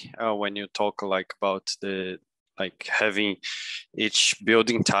already when you talk about having each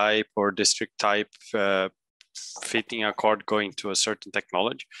building type or district type fitting a cord going to a certain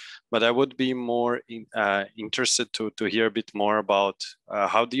technology. But I would be more interested to hear a bit more about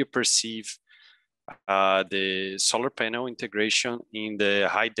how do you perceive the solar panel integration in the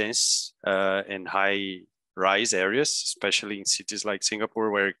high dense and high rise areas, especially in cities like Singapore,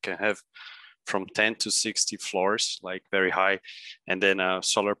 where you can have from 10 to 60 floors, like very high, and then a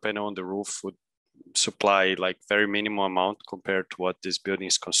solar panel on the roof would supply like very minimal amount compared to what this building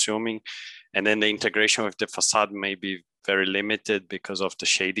is consuming. And then the integration with the facade may be very limited because of the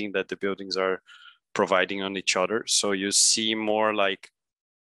shading that the buildings are providing on each other. So you see more like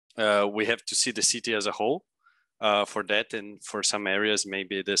we have to see the city as a whole for that, and for some areas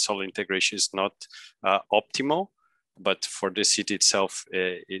maybe the solar integration is not optimal, but for the city itself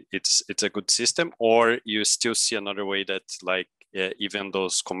it's a good system? Or you still see another way that like even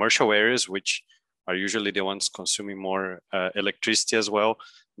those commercial areas, which are usually the ones consuming more electricity as well,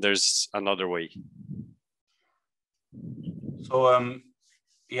 there's another way? So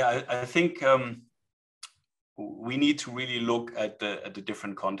yeah, I think we need to really look at the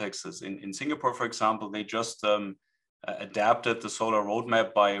different contexts. In Singapore, for example, they just adapted the solar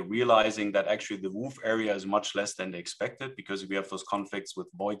roadmap by realizing that actually the roof area is much less than they expected, because we have those conflicts with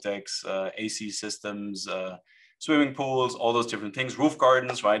void decks, AC systems, swimming pools, all those different things, roof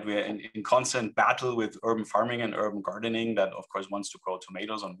gardens, right? We're in constant battle with urban farming and urban gardening that of course wants to grow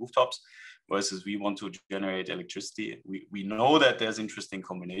tomatoes on rooftops, versus we want to generate electricity. We know that there's interesting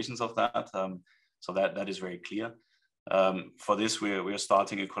combinations of that. So that is very clear. For this, we're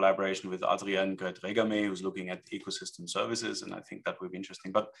starting a collaboration with Adrienne Goetz-Regame, who's looking at ecosystem services, and I think that will be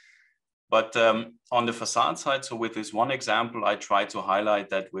interesting. But on the facade side, so with this one example, I try to highlight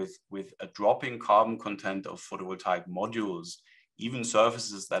that with a dropping carbon content of photovoltaic modules, even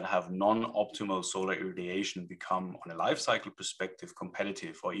surfaces that have non-optimal solar irradiation become, on a life cycle perspective,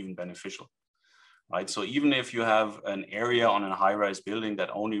 competitive or even beneficial. Right? So even if you have an area on a high-rise building that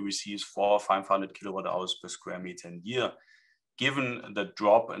only receives 400 or 500 kilowatt hours per square meter in a year, given the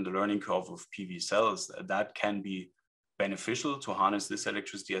drop in the learning curve of PV cells, that can be beneficial to harness this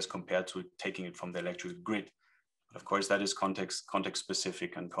electricity as compared to taking it from the electrical grid. But of course, that is context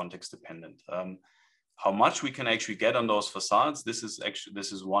specific and context dependent. How much we can actually get on those facades, this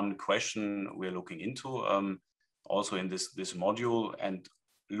is one question we're looking into also in this module. And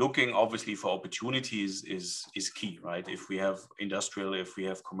looking obviously for opportunities is key, right? If we have industrial, if we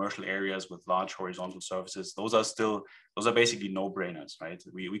have commercial areas with large horizontal surfaces, those are basically no-brainers, right?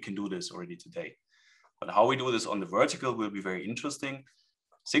 We can do this already today. But how we do this on the vertical will be very interesting.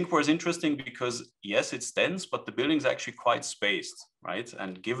 Singapore is interesting because yes, it's dense, but the building is actually quite spaced, right?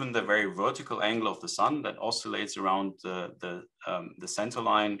 And given the very vertical angle of the sun that oscillates around the center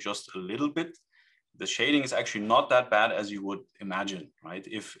line just a little bit, the shading is actually not that bad as you would imagine, right?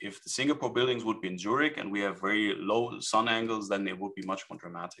 If the Singapore buildings would be in Zurich and we have very low sun angles, then it would be much more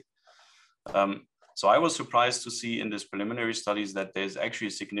dramatic. So I was surprised to see in this preliminary studies that there's actually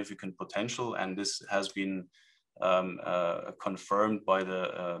a significant potential, and this has been confirmed by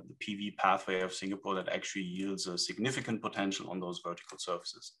the PV pathway of Singapore that actually yields a significant potential on those vertical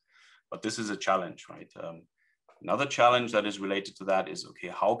surfaces. But this is a challenge, right? Another challenge that is related to that is, okay,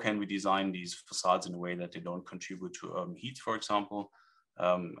 how can we design these facades in a way that they don't contribute to urban heat, for example,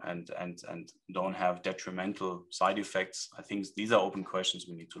 and don't have detrimental side effects? I think these are open questions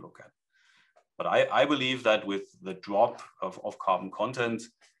we need to look at. But I believe that with the drop of carbon content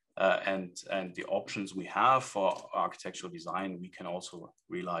and the options we have for architectural design, we can also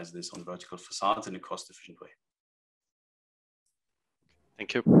realize this on vertical facades in a cost-efficient way.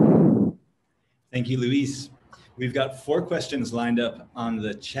 Thank you. Thank you, Luis. We've got 4 questions lined up on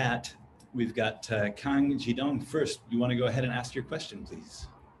the chat. We've got Kang Jidong first. You want to go ahead and ask your question, please?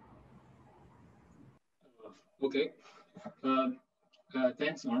 Okay.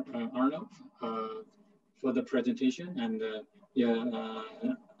 Thanks, Arno, for the presentation. And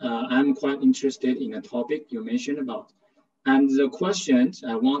I'm quite interested in the topic you mentioned about. And the question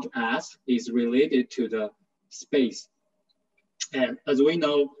I want to ask is related to the space. And as we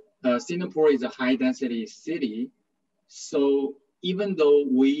know, Singapore is a high density city. So even though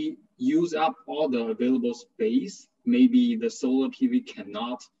we use up all the available space, maybe the solar PV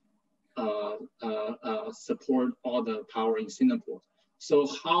cannot support all the power in Singapore. So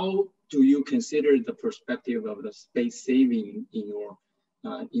how do you consider the perspective of the space saving in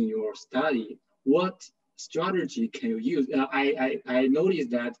your study? What strategy can you use? I noticed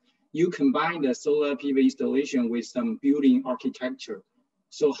that you combine the solar PV installation with some building architecture.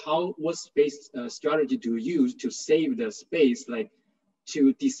 So what space strategy do you use to save the space, like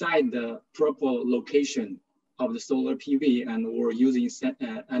to decide the proper location of the solar PV and or using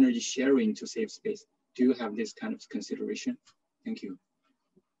energy sharing to save space? Do you have this kind of consideration? Thank you.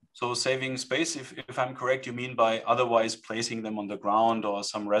 So saving space, if I'm correct, you mean by otherwise placing them on the ground or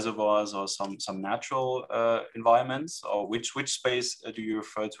some reservoirs or some natural environments, or which space do you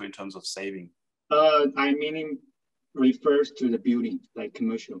refer to in terms of saving? I mean, refers to the building, like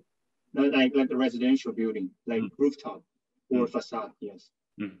commercial, like the residential building, like rooftop or facade, yes.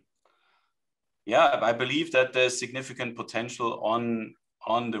 Yeah, I believe that there's significant potential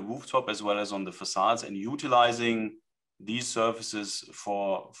on the rooftop as well as on the facades, and utilizing these surfaces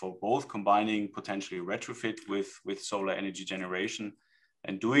for both combining potentially retrofit with solar energy generation,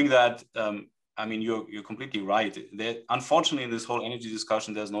 and doing that I mean, you're completely right. Unfortunately, in this whole energy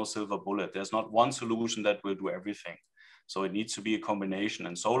discussion, there's no silver bullet. There's not one solution that will do everything. So it needs to be a combination,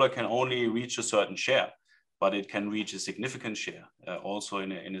 and solar can only reach a certain share, but it can reach a significant share also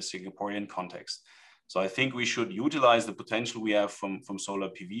in a Singaporean context. So I think we should utilize the potential we have from solar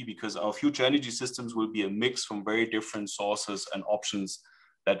PV, because our future energy systems will be a mix from very different sources and options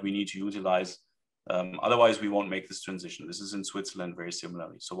that we need to utilize. Otherwise, we won't make this transition. This is in Switzerland very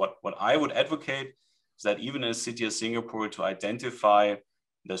similarly. So what I would advocate is that even in a city of Singapore, to identify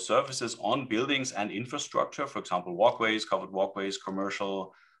the services on buildings and infrastructure, for example, walkways, covered walkways,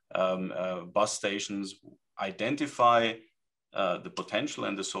 commercial bus stations, identify the potential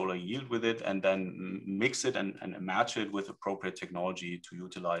and the solar yield with it, and then mix it and match it with appropriate technology to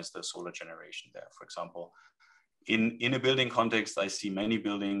utilize the solar generation there. For example, in a building context, I see many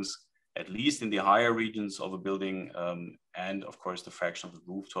buildings, at least in the higher regions of a building, and of course the fraction of the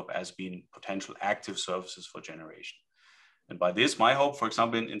rooftop, as being potential active services for generation. And by this, my hope, for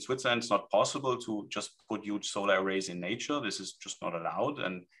example, in Switzerland, it's not possible to just put huge solar arrays in nature. This is just not allowed,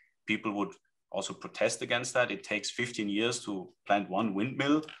 and people would also protest against that. It takes 15 years to plant one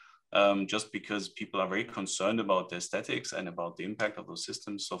windmill, just because people are very concerned about the aesthetics and about the impact of those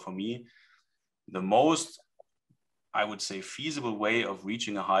systems. So for me, the most, I would say, feasible way of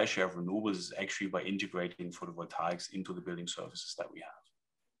reaching a high share of renewables is actually by integrating photovoltaics into the building services that we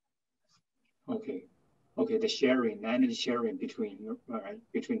have. Okay, the sharing, energy sharing between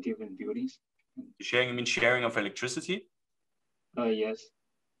different buildings. Sharing, you mean sharing of electricity? Yes.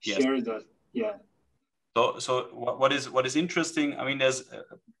 Yes. Share the, yeah. So what is interesting, I mean, there's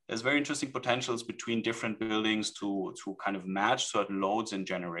very interesting potentials between different buildings to kind of match certain loads in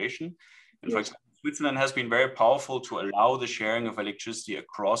generation. And yes, for example, Switzerland has been very powerful to allow the sharing of electricity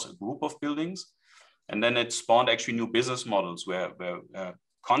across a group of buildings. And then it spawned actually new business models where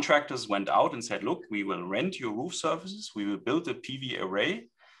contractors went out and said, look, we will rent your roof services, we will build a PV array,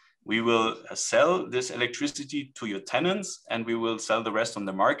 we will sell this electricity to your tenants, and we will sell the rest on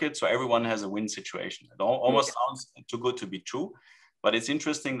the market. So everyone has a win situation. It almost sounds too good to be true, but it's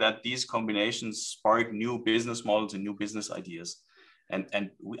interesting that these combinations spark new business models and new business ideas.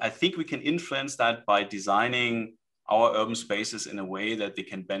 And I think we can influence that by designing our urban spaces in a way that they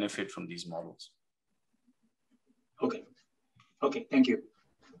can benefit from these models. Okay, thank you.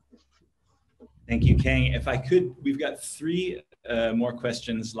 Thank you, Kang. If I could, we've got 3 more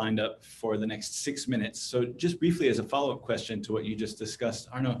questions lined up for the next 6 minutes. So just briefly as a follow-up question to what you just discussed,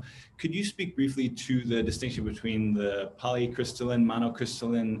 Arno, could you speak briefly to the distinction between the polycrystalline,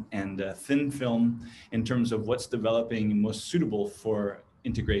 monocrystalline, and thin film in terms of what's developing most suitable for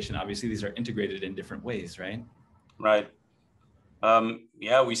integration? Obviously, these are integrated in different ways, right? Right.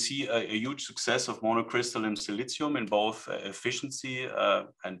 Yeah, we see a huge success of monocrystalline silicium in both efficiency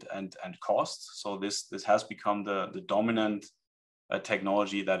and cost. So this has become the dominant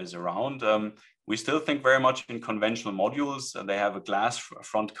technology that is around. We still think very much in conventional modules. They have a glass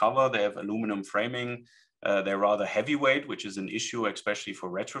front cover, they have aluminum framing, they're rather heavyweight, which is an issue, especially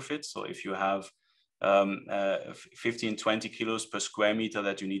for retrofits. So if you have 15, 20 kilos per square meter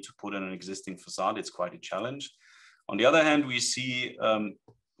that you need to put on an existing facade, it's quite a challenge. On the other hand, we see,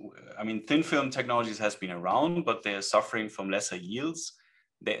 I mean, thin film technologies has been around, but they're suffering from lesser yields.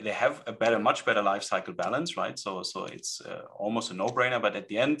 They have a much better life cycle balance, right? So it's almost a no-brainer, but at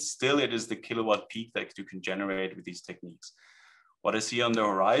the end, still it is the kilowatt peak that you can generate with these techniques. What I see on the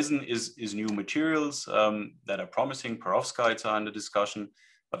horizon is new materials that are promising. Perovskites are under discussion,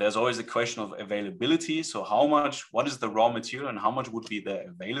 but there's always a question of availability. So what is the raw material and how much would be there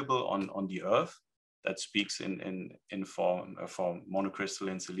available on the earth? That speaks for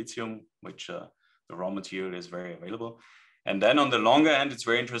monocrystalline silicium, which the raw material is very available. And then on the longer end, it's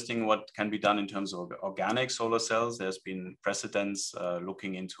very interesting what can be done in terms of organic solar cells. There's been precedents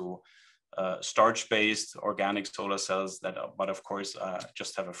looking into starch-based organic solar cells that, but of course,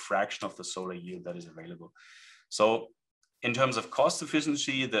 just have a fraction of the solar yield that is available. So in terms of cost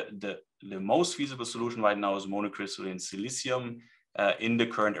efficiency, the most feasible solution right now is monocrystalline silicium in the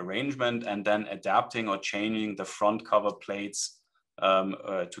current arrangement, and then adapting or changing the front cover plates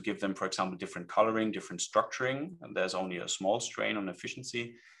to give them, for example, different coloring, different structuring. And there's only a small strain on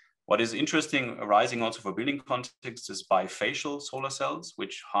efficiency. What is interesting, arising also for building contexts, is bifacial solar cells,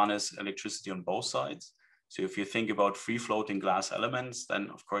 which harness electricity on both sides. So if you think about free-floating glass elements, then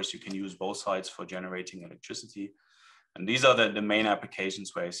of course you can use both sides for generating electricity. And these are the main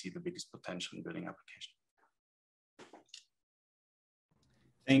applications where I see the biggest potential in building application.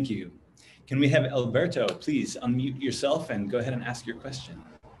 Thank you. Can we have Alberto, please unmute yourself and go ahead and ask your question.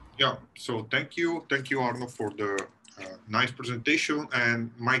 Yeah, so thank you Arno for the Nice presentation.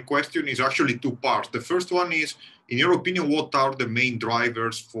 And my question is actually two parts. The first one is, in your opinion, what are the main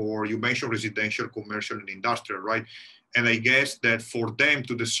drivers for, you mentioned residential, commercial, and industrial, right? And I guess that for them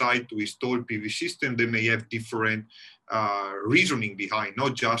to decide to install PV system, they may have different reasoning behind,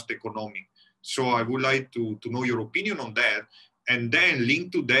 not just economic. So I would like to know your opinion on that. And then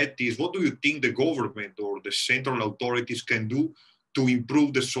linked to that is, what do you think the government or the central authorities can do to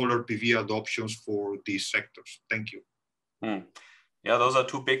improve the solar PV adoptions for these sectors? Thank you. Yeah, those are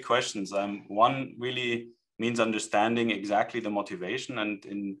two big questions. One really means understanding exactly the motivation,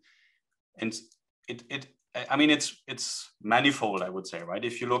 and I mean, it's manifold, I would say, right?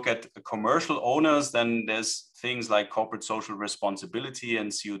 If you look at commercial owners, then there's things like corporate social responsibility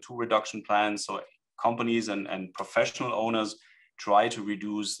and CO2 reduction plans. So companies and professional owners try to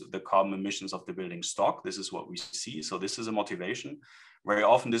reduce the carbon emissions of the building stock. This is what we see. So this is a motivation. Very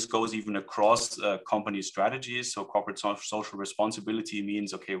often this goes even across company strategies. So corporate social responsibility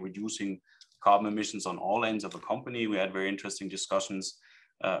means, okay, reducing carbon emissions on all ends of a company. We had very interesting discussions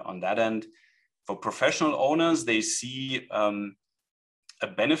on that end. For professional owners, they see a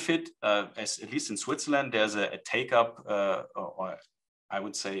benefit, as at least in Switzerland, there's a take-up, or I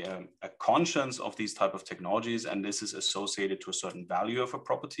would say a conscience of these type of technologies, and this is associated to a certain value of a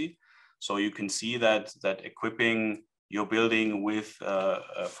property. So you can see that equipping your building with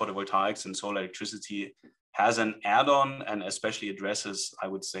photovoltaics and solar electricity has an add-on, and especially addresses, I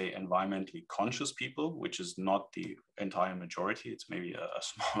would say, environmentally conscious people, which is not the entire majority. It's maybe a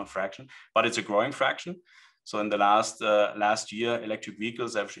smaller fraction, but it's a growing fraction. So in the last year, electric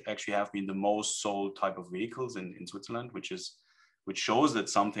vehicles actually have been the most sold type of vehicles in Switzerland, which shows that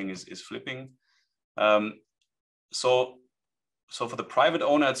something is flipping. So for the private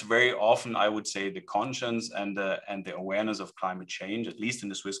owner, it's very often, I would say, the conscience and the awareness of climate change, at least in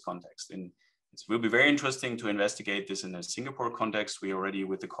the Swiss context. It will be very interesting to investigate this in a Singapore context. We already,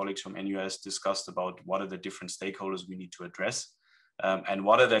 with the colleagues from NUS, discussed about what are the different stakeholders we need to address, and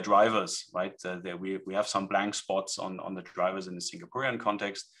what are their drivers, right? We have some blank spots on the drivers in the Singaporean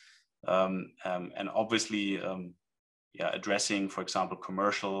context. And obviously, addressing, for example,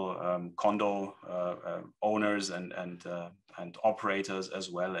 commercial condo owners and operators, as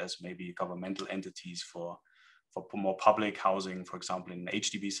well as maybe governmental entities for more public housing, for example, in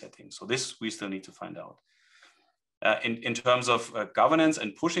HDB settings. So this we still need to find out. In terms of governance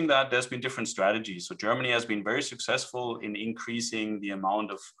and pushing that, there's been different strategies. So Germany has been very successful in increasing the amount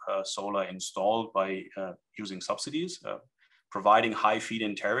of solar installed by using subsidies, providing high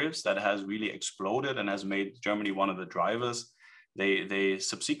feed-in tariffs. That has really exploded and has made Germany one of the drivers. They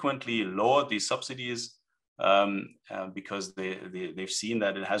subsequently lowered these subsidies because they've seen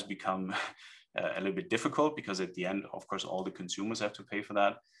that it has become a little bit difficult, because at the end, of course, all the consumers have to pay for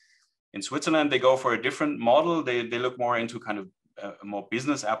that. In Switzerland, they go for a different model. They look more into kind of more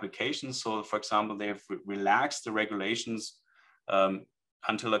business applications. So, for example, they've relaxed the regulations.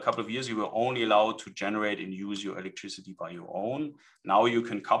 Until a couple of years, you were only allowed to generate and use your electricity by your own. Now you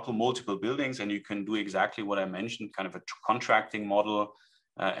can couple multiple buildings, and you can do exactly what I mentioned, kind of a contracting model,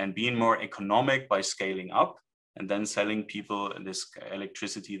 and being more economic by scaling up, and then selling people this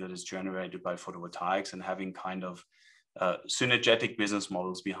electricity that is generated by photovoltaics, and having kind of synergetic business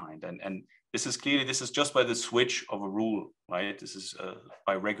models behind. And this is just by the switch of a rule, right? This is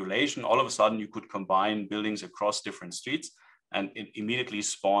by regulation. All of a sudden, you could combine buildings across different streets, and it immediately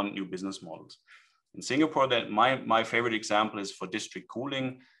spawn new business models. In Singapore, my favorite example is for district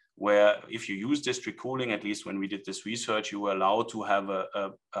cooling, where if you use district cooling, at least when we did this research, you were allowed to have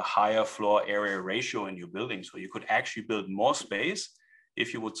a higher floor area ratio in your building. So you could actually build more space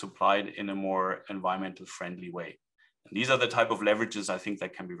if you would supply it in a more environmental friendly way. And these are the type of leverages I think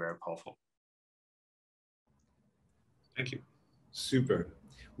that can be very powerful. Thank you. Super.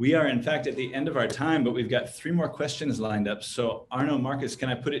 We are, in fact, at the end of our time, but we've got 3 more questions lined up. So Arno, Marcus, can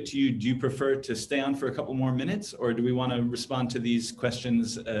I put it to you? Do you prefer to stay on for a couple more minutes, or do we want to respond to these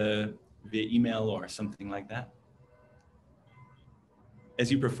questions via email or something like that?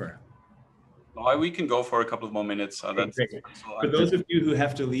 As you prefer. Well, we can go for a couple of more minutes. Great. For those of you who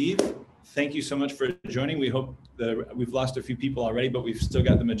have to leave, thank you so much for joining. We hope we've lost a few people already, but we've still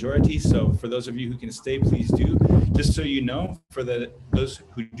got the majority. So for those of you who can stay, please do. Just so you know, for those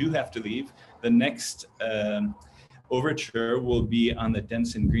who do have to leave, the next Overture will be on the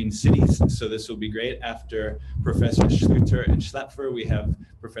dense and green cities. So this will be great. After Professor Schluter and Schlapfer, we have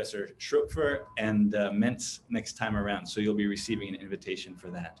Professor Schrupfer and Mentz next time around. So you'll be receiving an invitation for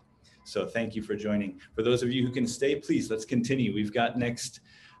that. So thank you for joining. For those of you who can stay, please, let's continue. We've got next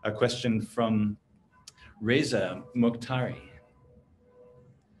a question from Reza Mokhtari.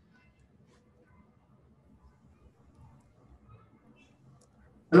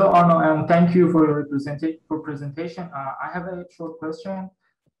 Hello, Arno, and thank you for your presentation. I have a short question,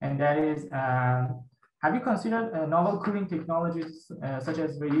 and that is, have you considered novel cooling technologies such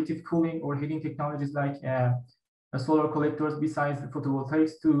as radiative cooling or heating technologies like solar collectors besides the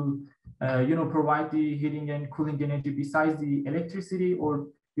photovoltaics to provide the heating and cooling energy besides the electricity, or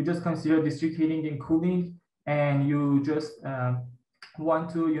you just consider district heating and cooling and you just want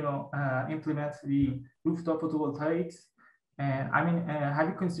to implement the rooftop photovoltaics? And I mean, have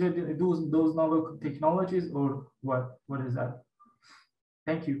you considered those novel technologies, or what is that?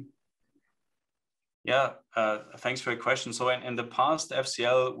 Thank you. Yeah, thanks for your question. So in the past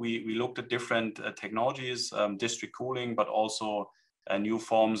FCL, we looked at different technologies, district cooling, but also new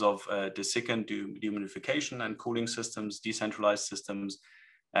forms of desiccant dehumidification and cooling systems, decentralized systems,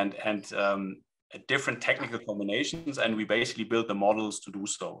 and different technical combinations. And we basically built the models to do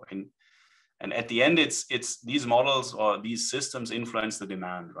so. And at the end, it's these models or these systems influence the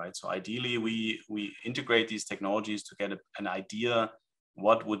demand, right? So ideally, we integrate these technologies to get an idea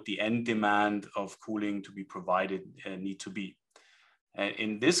what would the end demand of cooling to be provided need to be.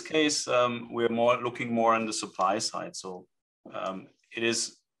 In this case, we're looking more on the supply side. So it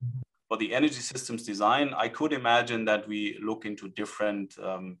is for the energy systems design. I could imagine that we look into different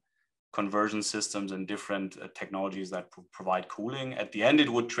conversion systems and different technologies that provide cooling. At the end, it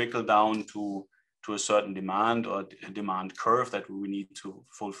would trickle down to a certain demand or a demand curve that we need to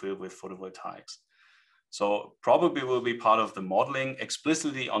fulfill with photovoltaics. So probably will be part of the modeling.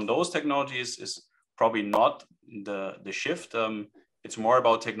 Explicitly on those technologies is probably not the shift. It's more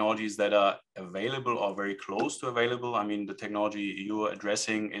about technologies that are available or very close to available. I mean, the technology you're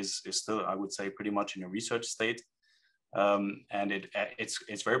addressing is still, I would say, pretty much in a research state. And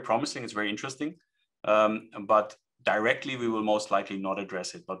it's very promising, it's very interesting. But directly, we will most likely not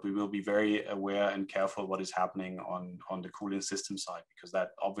address it, but we will be very aware and careful what is happening on the cooling system side, because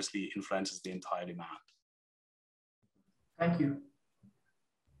that obviously influences the entire demand. Thank you.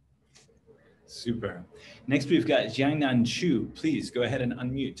 Super. Next, we've got Jiangnan Chu. Please go ahead and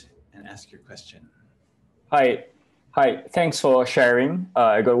unmute and ask your question. Hi. Thanks for sharing.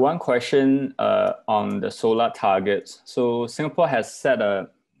 I got one question on the solar targets. So Singapore has set a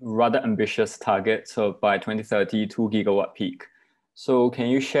rather ambitious target. So by 2030, 2 gigawatt peak. So can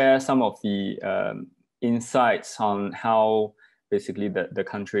you share some of the insights on how basically the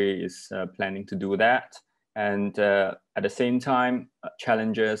country is planning to do that? And at the same time,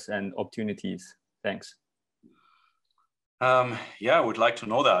 challenges and opportunities. Thanks. Yeah, I would like to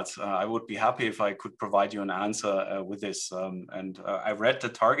know that. I would be happy if I could provide you an answer with this. I read the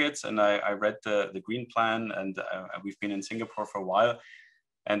targets and I read the green plan, and we've been in Singapore for a while.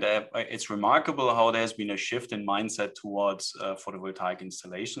 And it's remarkable how there's been a shift in mindset towards photovoltaic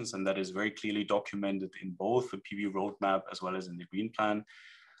installations. And that is very clearly documented in both the PV roadmap as well as in the green plan.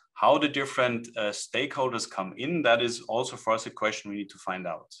 How the different stakeholders come in, that is also for us a question we need to find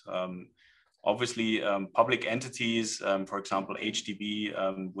out. Obviously, public entities, for example, HDB,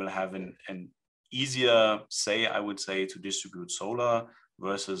 will have an easier say, I would say, to distribute solar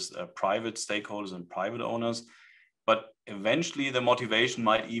versus private stakeholders and private owners. But eventually, the motivation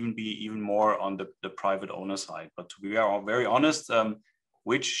might even be more on the private owner side. But to be very honest,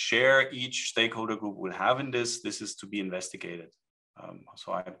 which share each stakeholder group will have in this is to be investigated.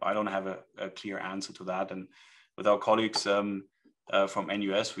 So I don't have a clear answer to that. And with our colleagues from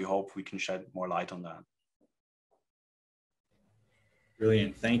NUS, we hope we can shed more light on that.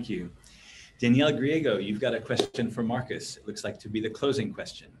 Brilliant, thank you. Danielle Griego, you've got a question for Marcus. It looks like to be the closing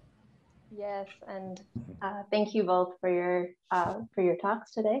question. Yes, and thank you both for your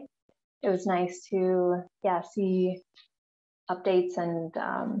talks today. It was nice to see updates and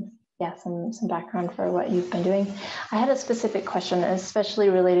some background for what you've been doing. I had a specific question, especially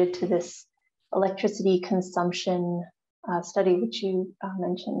related to this electricity consumption study which you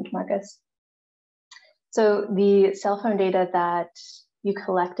mentioned, Marcus. So the cell phone data that you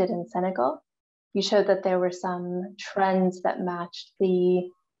collected in Senegal, you showed that there were some trends that matched the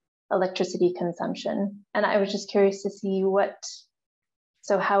electricity consumption. And I was just curious to see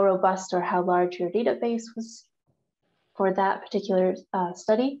how robust or how large your database was for that particular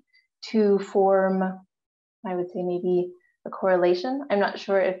study to form, I would say, maybe a correlation. I'm not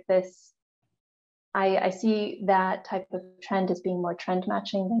sure if I see that type of trend as being more trend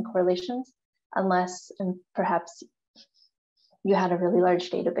matching than correlations, unless perhaps you had a really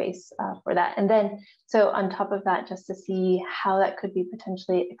large database for that. And then, so on top of that, just to see how that could be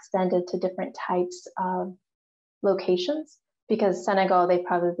potentially extended to different types of locations, because Senegal, they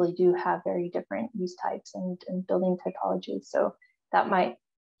probably do have very different use types and building typologies. So that might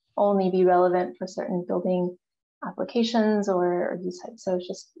only be relevant for certain building applications or use types. So I was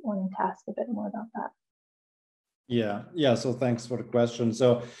just wanting to ask a bit more about that. Yeah. So thanks for the question.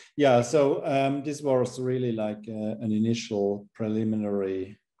 So yeah, so this was really like an initial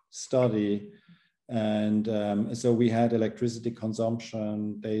preliminary study. And so we had electricity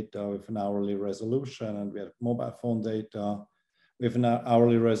consumption data with an hourly resolution, and we had mobile phone data with an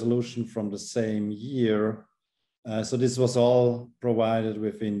hourly resolution from the same year. So this was all provided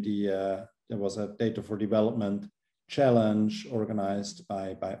within the, there was a data for development challenge organized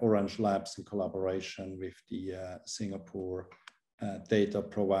by Orange Labs in collaboration with the Singapore data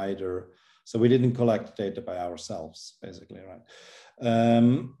provider. So we didn't collect data by ourselves, basically, right?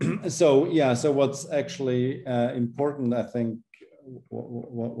 So yeah, so what's actually important, I think,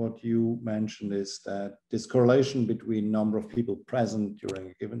 what you mentioned is that this correlation between number of people present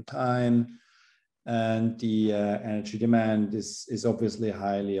during a given time and the energy demand is obviously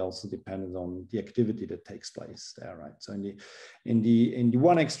highly also dependent on the activity that takes place there, right? So in the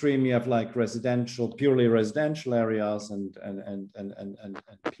one extreme, you have like purely residential areas, and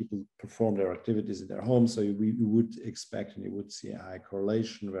people perform their activities in their homes. So we would expect and you would see a high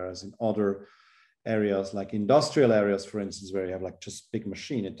correlation, whereas in other areas like industrial areas, for instance, where you have like just big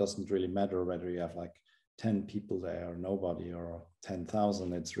machine, it doesn't really matter whether you have like 10 people there or nobody or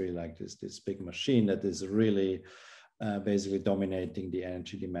 10,000. It's really like this big machine that is really basically dominating the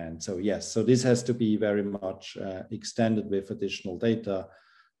energy demand. So yes, so this has to be very much extended with additional data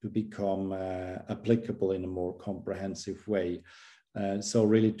to become applicable in a more comprehensive way. So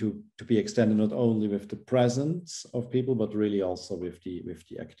really to be extended not only with the presence of people, but really also with the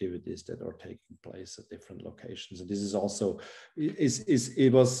activities that are taking place at different locations. And this is also,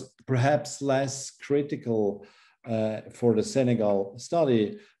 it was perhaps less critical for the Senegal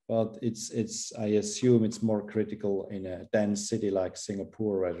study, but I assume it's more critical in a dense city like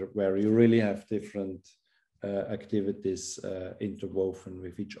Singapore, where you really have different activities interwoven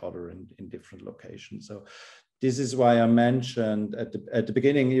with each other in different locations. So this is why I mentioned at the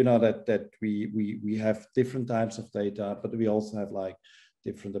beginning, you know, that we have different types of data, but we also have like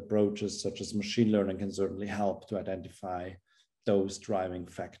different approaches, such as machine learning can certainly help to identify those driving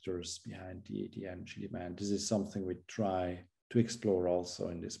factors behind the energy demand. This is something we try to explore also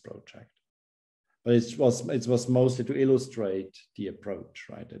in this project. But it was mostly to illustrate the approach,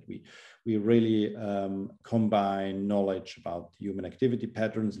 right? That we really combine knowledge about human activity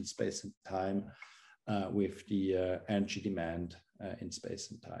patterns in space and time with the energy demand in space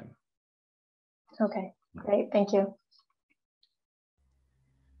and time. Okay, great, thank you.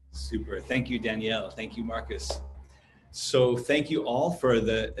 Super, thank you, Danielle. Thank you, Marcus. So thank you all for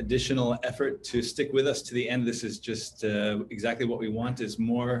the additional effort to stick with us to the end. This is just exactly what we want, is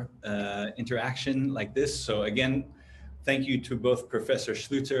more interaction like this. So again, thank you to both Professor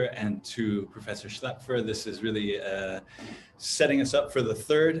Schluter and to Professor Schlepfer. This is really setting us up for the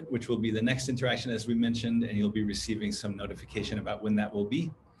third, which will be the next interaction, as we mentioned, and you'll be receiving some notification about when that will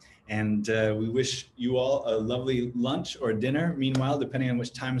be. And we wish you all a lovely lunch or dinner. Meanwhile, depending on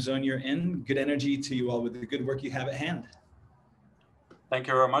which time zone you're in, good energy to you all with the good work you have at hand. Thank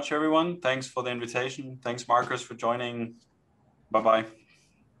you very much, everyone. Thanks for the invitation. Thanks, Marcus, for joining. Bye-bye.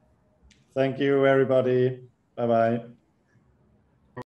 Thank you, everybody. Bye-bye.